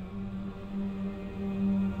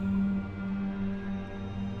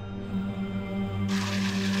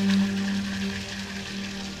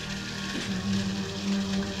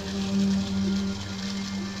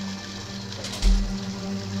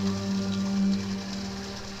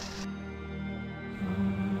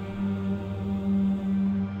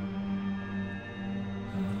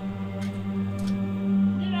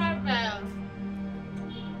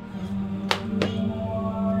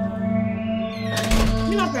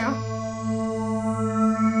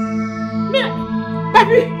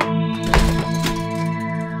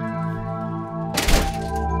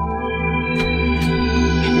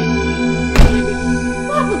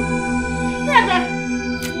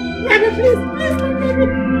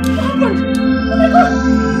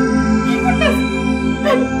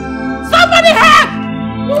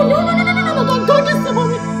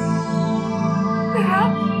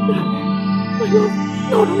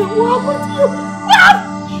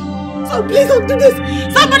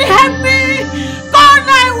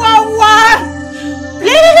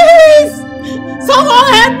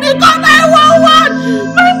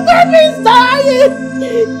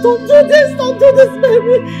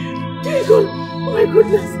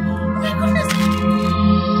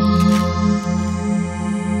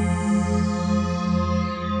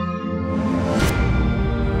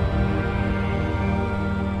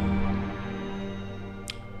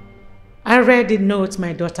 I read the note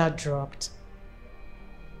my daughter dropped,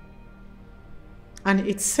 and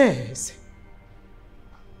it says,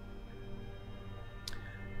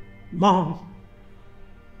 "Mom,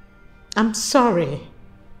 I'm sorry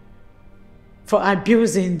for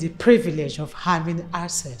abusing the privilege of having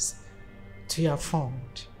access to your phone.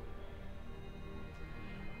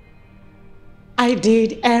 I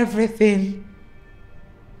did everything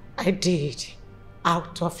I did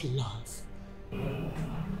out of love.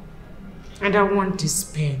 And I want this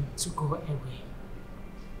pain to go away.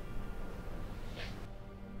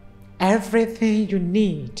 Everything you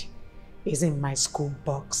need is in my school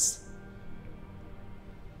box.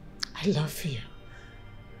 I love you."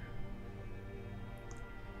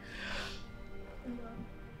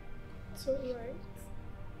 It's alright.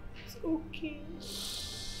 It's okay.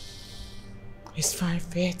 It's fine,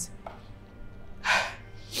 Faith. I'm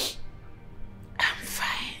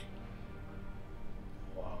fine.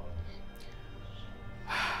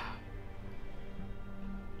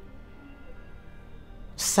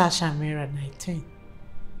 Sasha Mira 19.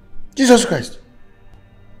 Jesus Christ.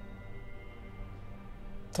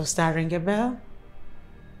 Does that ring a bell?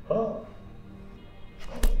 Oh.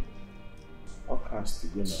 I'll cast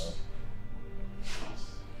again now.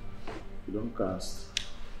 You don't cast.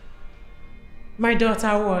 My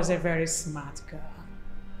daughter was a very smart girl.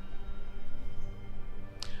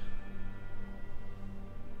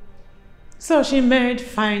 So she made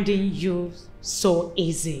finding you so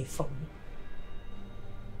easy for me.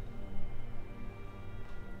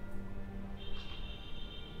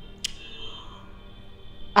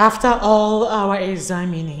 After all our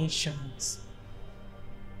examinations,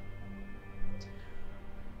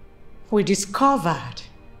 we discovered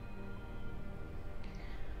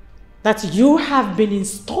that you have been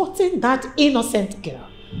insulting that innocent girl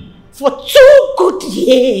for 2 good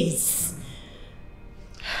years.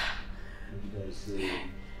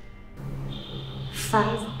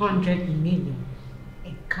 500 million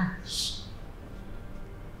in cash.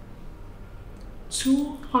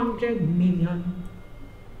 200 million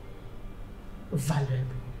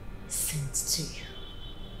valuable sent to you.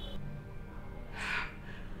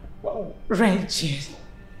 Ranges,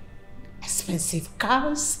 expensive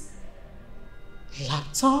cars,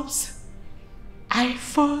 laptops,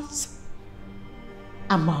 iPhones,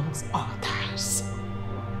 amongst others.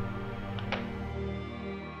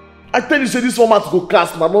 I tell you, say this format go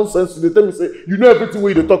cast my nonsense. They tell me, say, you know everything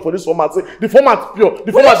where you talk for this format. Say, the format pure.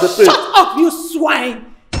 The format they say. Shut up, you swine!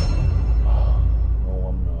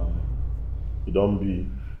 You don't be.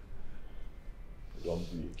 You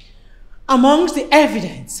don't be. Amongst the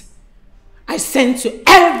evidence I sent to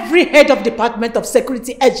every head of Department of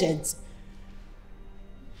Security agents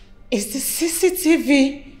is the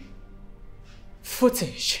CCTV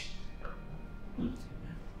footage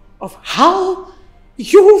of how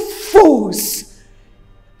you fools,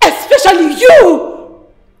 especially you,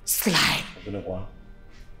 Sly,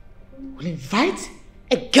 will invite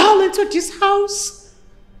a girl into this house,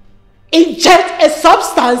 inject a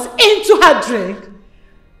substance into her drink,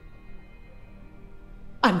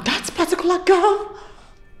 and that particular girl,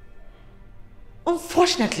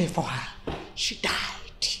 unfortunately for her, she died.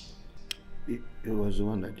 It was the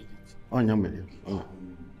one that did it. Oh,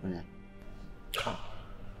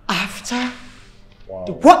 After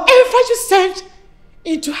whatever you sent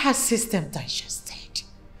into her system digested.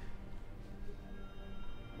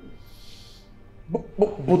 But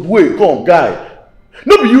wait, come, guy.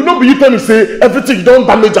 No be you tell me say everything you don't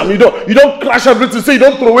damage and you don't crash everything, say you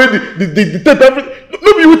don't throw away the tape, everything.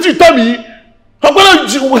 No be what you tell me.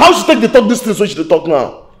 How she take the talk this thing so she dey talk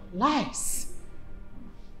now? Lies.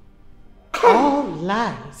 All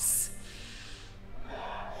lies.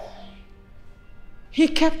 He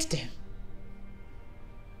kept them.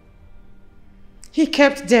 He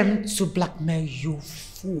kept them to blackmail you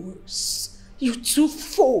fools. You two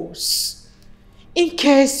fools. In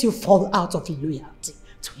case you fall out of loyalty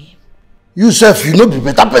to him. You self, you know be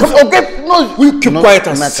better person. Okay, no, we keep quiet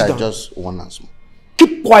and sit down. Just one and small.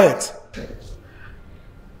 Keep quiet.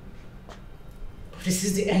 This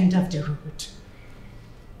is the end of the road.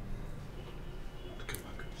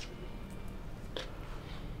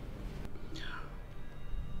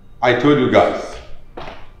 I told you guys.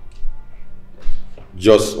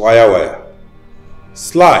 Just wire.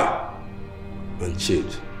 Sly and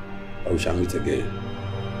cheat. Or we shall meet again.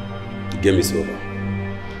 The game is over.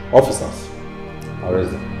 Officers,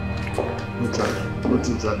 arrest them.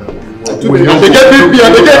 They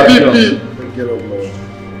get BP.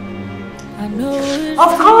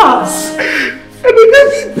 Of course!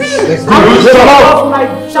 Let's go. My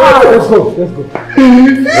child! Let's go.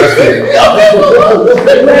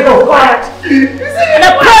 And I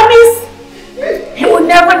promise he will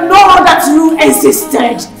never know that you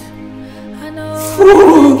existed.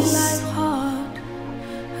 Fools!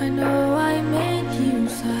 I know I made you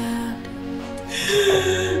sad.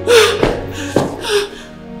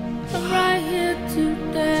 I'm right here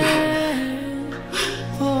today,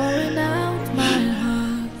 pouring out my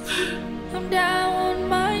heart. I'm down on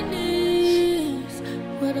my knees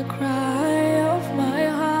with a cry of my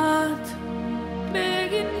heart,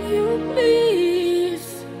 begging you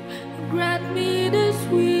please grant me this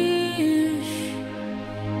wish.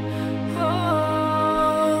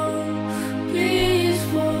 Oh, please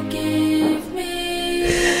forgive me.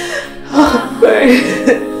 Oh,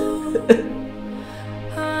 babe.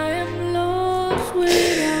 I am lost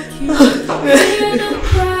without you. In a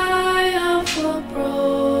cry of a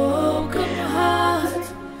broken heart.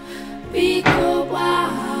 Biko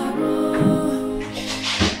Baro.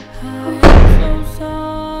 I'm so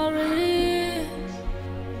sorry.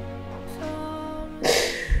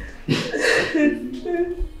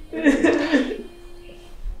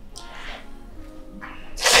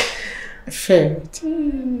 I failed.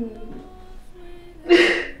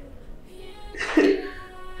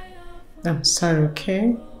 I'm sorry,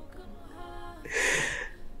 okay?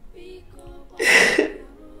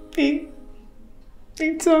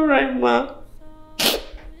 It's alright, ma.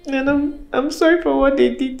 And I'm sorry for what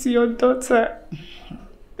they did to your daughter.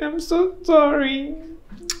 I'm so sorry.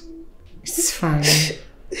 It's fine.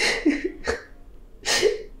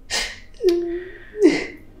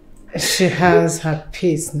 She has her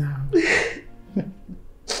peace now.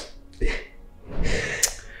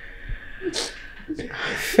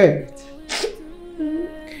 Faith,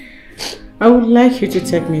 I would like you to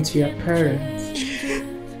take me to your parents.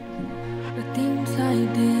 The things I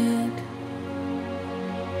did,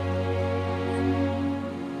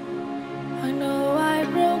 I know I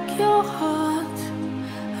broke your heart.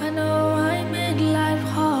 I know I made life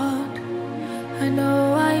hard. I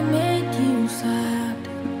know I made you sad.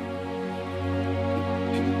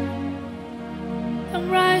 I'm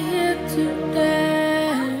right here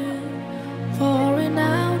today, pouring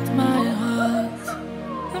out my heart.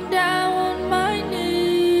 I'm down on my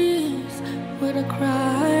knees with a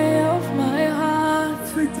cry of my heart,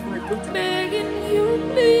 begging you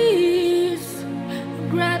please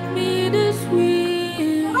grant me this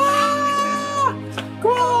wish.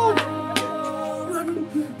 God!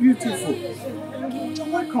 Beautiful. You're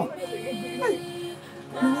welcome. Hey.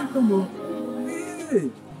 You're welcome. Hey.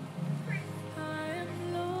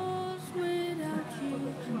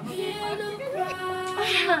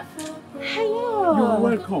 Hello. You're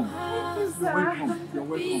welcome. You're welcome. You're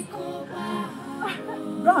welcome.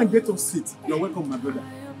 Go and get your seat. You're welcome, my brother.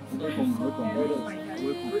 You're welcome. You're welcome.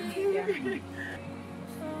 You're welcome.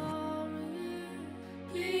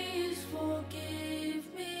 Please forgive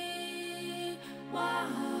me,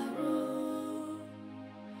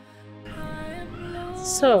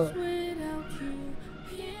 So,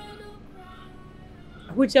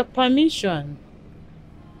 with your permission,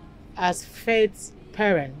 as Faith's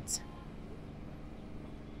parent,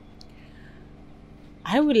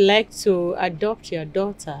 I would like to adopt your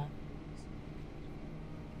daughter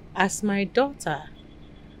as my daughter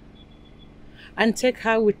and take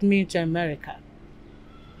her with me to America.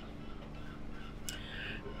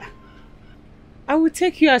 I will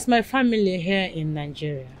take you as my family here in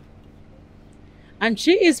Nigeria. And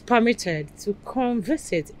she is permitted to come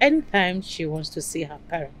visit anytime she wants to see her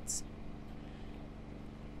parents.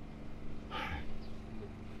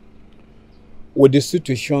 With the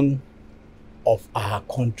situation of our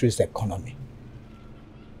country's economy,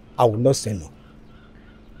 I would not say no.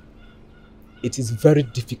 It is very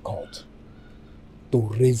difficult to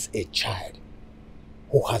raise a child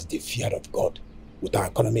who has the fear of God with our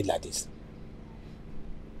economy like this.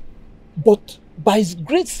 But by His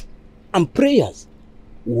grace and prayers,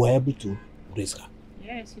 we were able to raise her.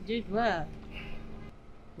 Yes, you did well.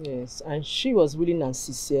 Yes, and she was willing and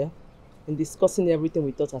sincere in discussing everything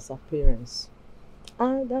with us as her parents.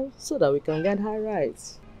 And so that we can get her right.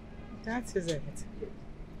 That is it.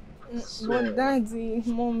 But Daddy,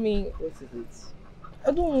 Mommy, What is it?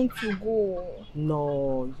 I don't want to go.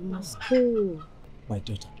 No, you must go. My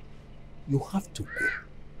daughter, you have to go.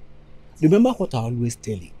 Remember what I always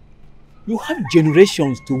tell you. You have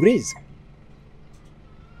generations to raise.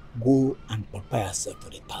 Go and prepare yourself for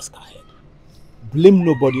the task ahead. Blame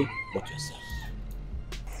nobody but yourself.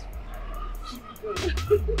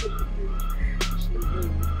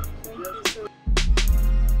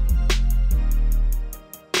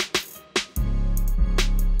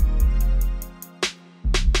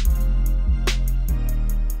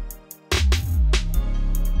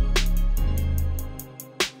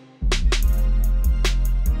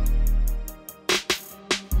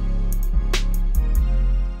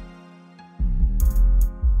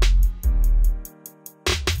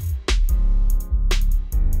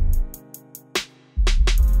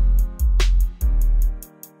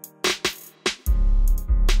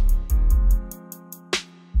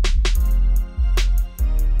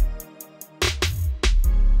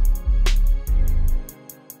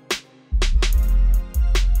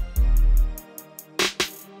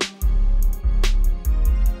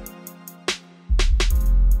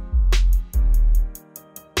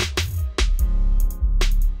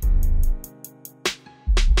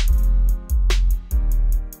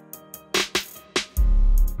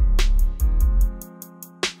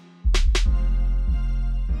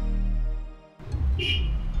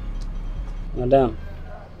 Madam.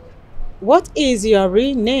 What is your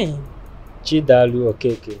real name? Chidalu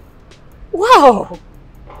Okeke. Wow!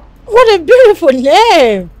 What a beautiful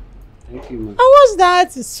name! Thank you, ma'am. And what's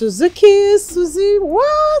that? Suzuki? Suzy?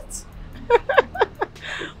 What?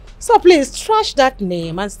 So please trash that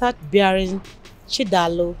name and start bearing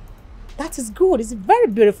Chidalu. That is good. It's a very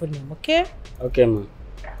beautiful name, okay? Okay, ma'am.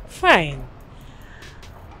 Fine.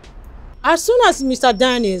 As soon as Mr.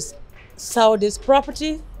 Dennis sold this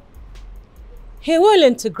property, He will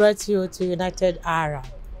integrate you to United Arab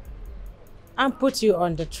and put you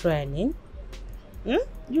on the training.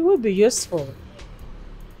 You will be useful.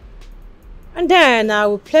 And then I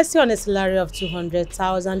will place you on a salary of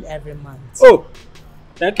 200,000 every month. Oh,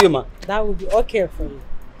 thank you, ma. That will be okay for you.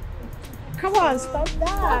 Come on, stop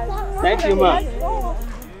that. Thank you, ma. Let's go.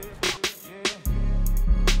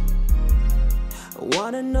 I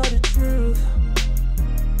wanna know the truth.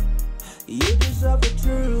 You deserve the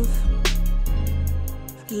truth.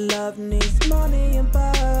 Love needs money and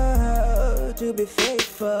power to be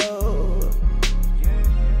faithful.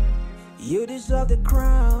 You deserve the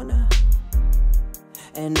crown,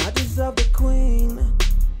 and I deserve the queen.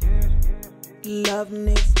 Love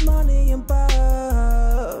needs money and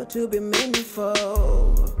power to be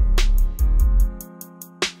meaningful.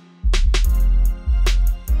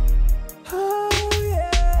 Oh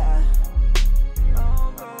yeah.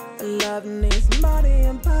 Love needs money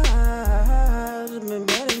and power to be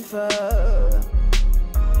meaningful.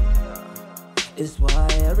 It's why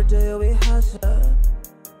every day we hustle,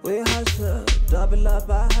 double up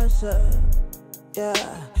our hustle.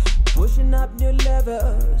 Yeah, pushing up new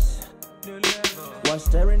levels, while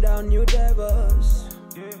staring down new devils.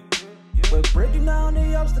 We're breaking down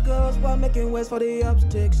the obstacles while making ways for the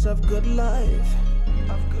obstacles of good life.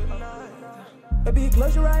 Baby,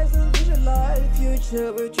 close your eyes and visualize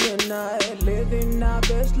future with you and I, living our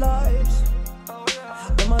best lives.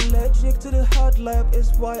 I'm allergic to the hard life,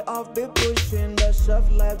 it's why I've been pushing that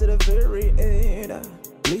soft life to the very end.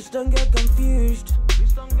 Please don't get confused.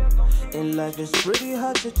 In life it's pretty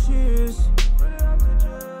hard to choose.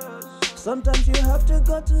 Sometimes you have to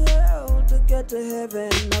go to hell to get to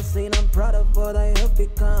heaven. Not saying I'm proud of what I have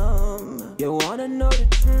become. You wanna know the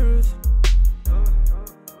truth.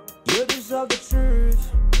 You deserve the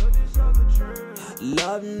truth.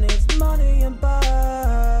 Love needs money and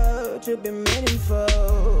power to be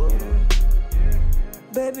meaningful.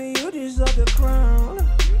 Baby, you deserve the crown,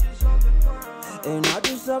 and I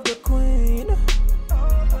deserve the queen.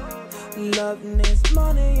 Love needs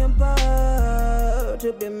money and power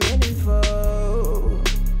to be meaningful.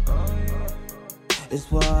 It's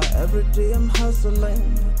why every day I'm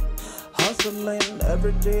hustling,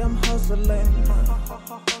 every day I'm hustling,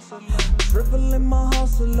 tripling my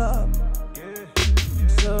hustle up,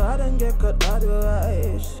 so I don't get caught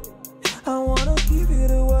otherwise. I wanna give you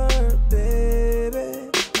the word, baby.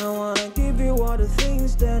 I wanna give you all the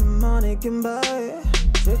things that money can buy.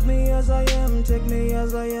 Take me as I am, take me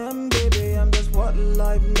as I am, baby. I'm just what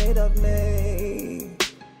life made of me.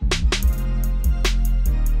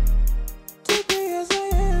 Take me as I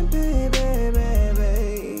am, baby,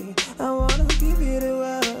 baby. I wanna give you the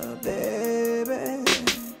world, baby.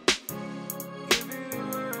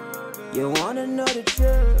 You wanna know the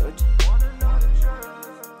truth.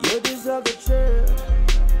 You deserve the truth.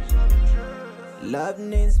 Love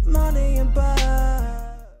needs money and power.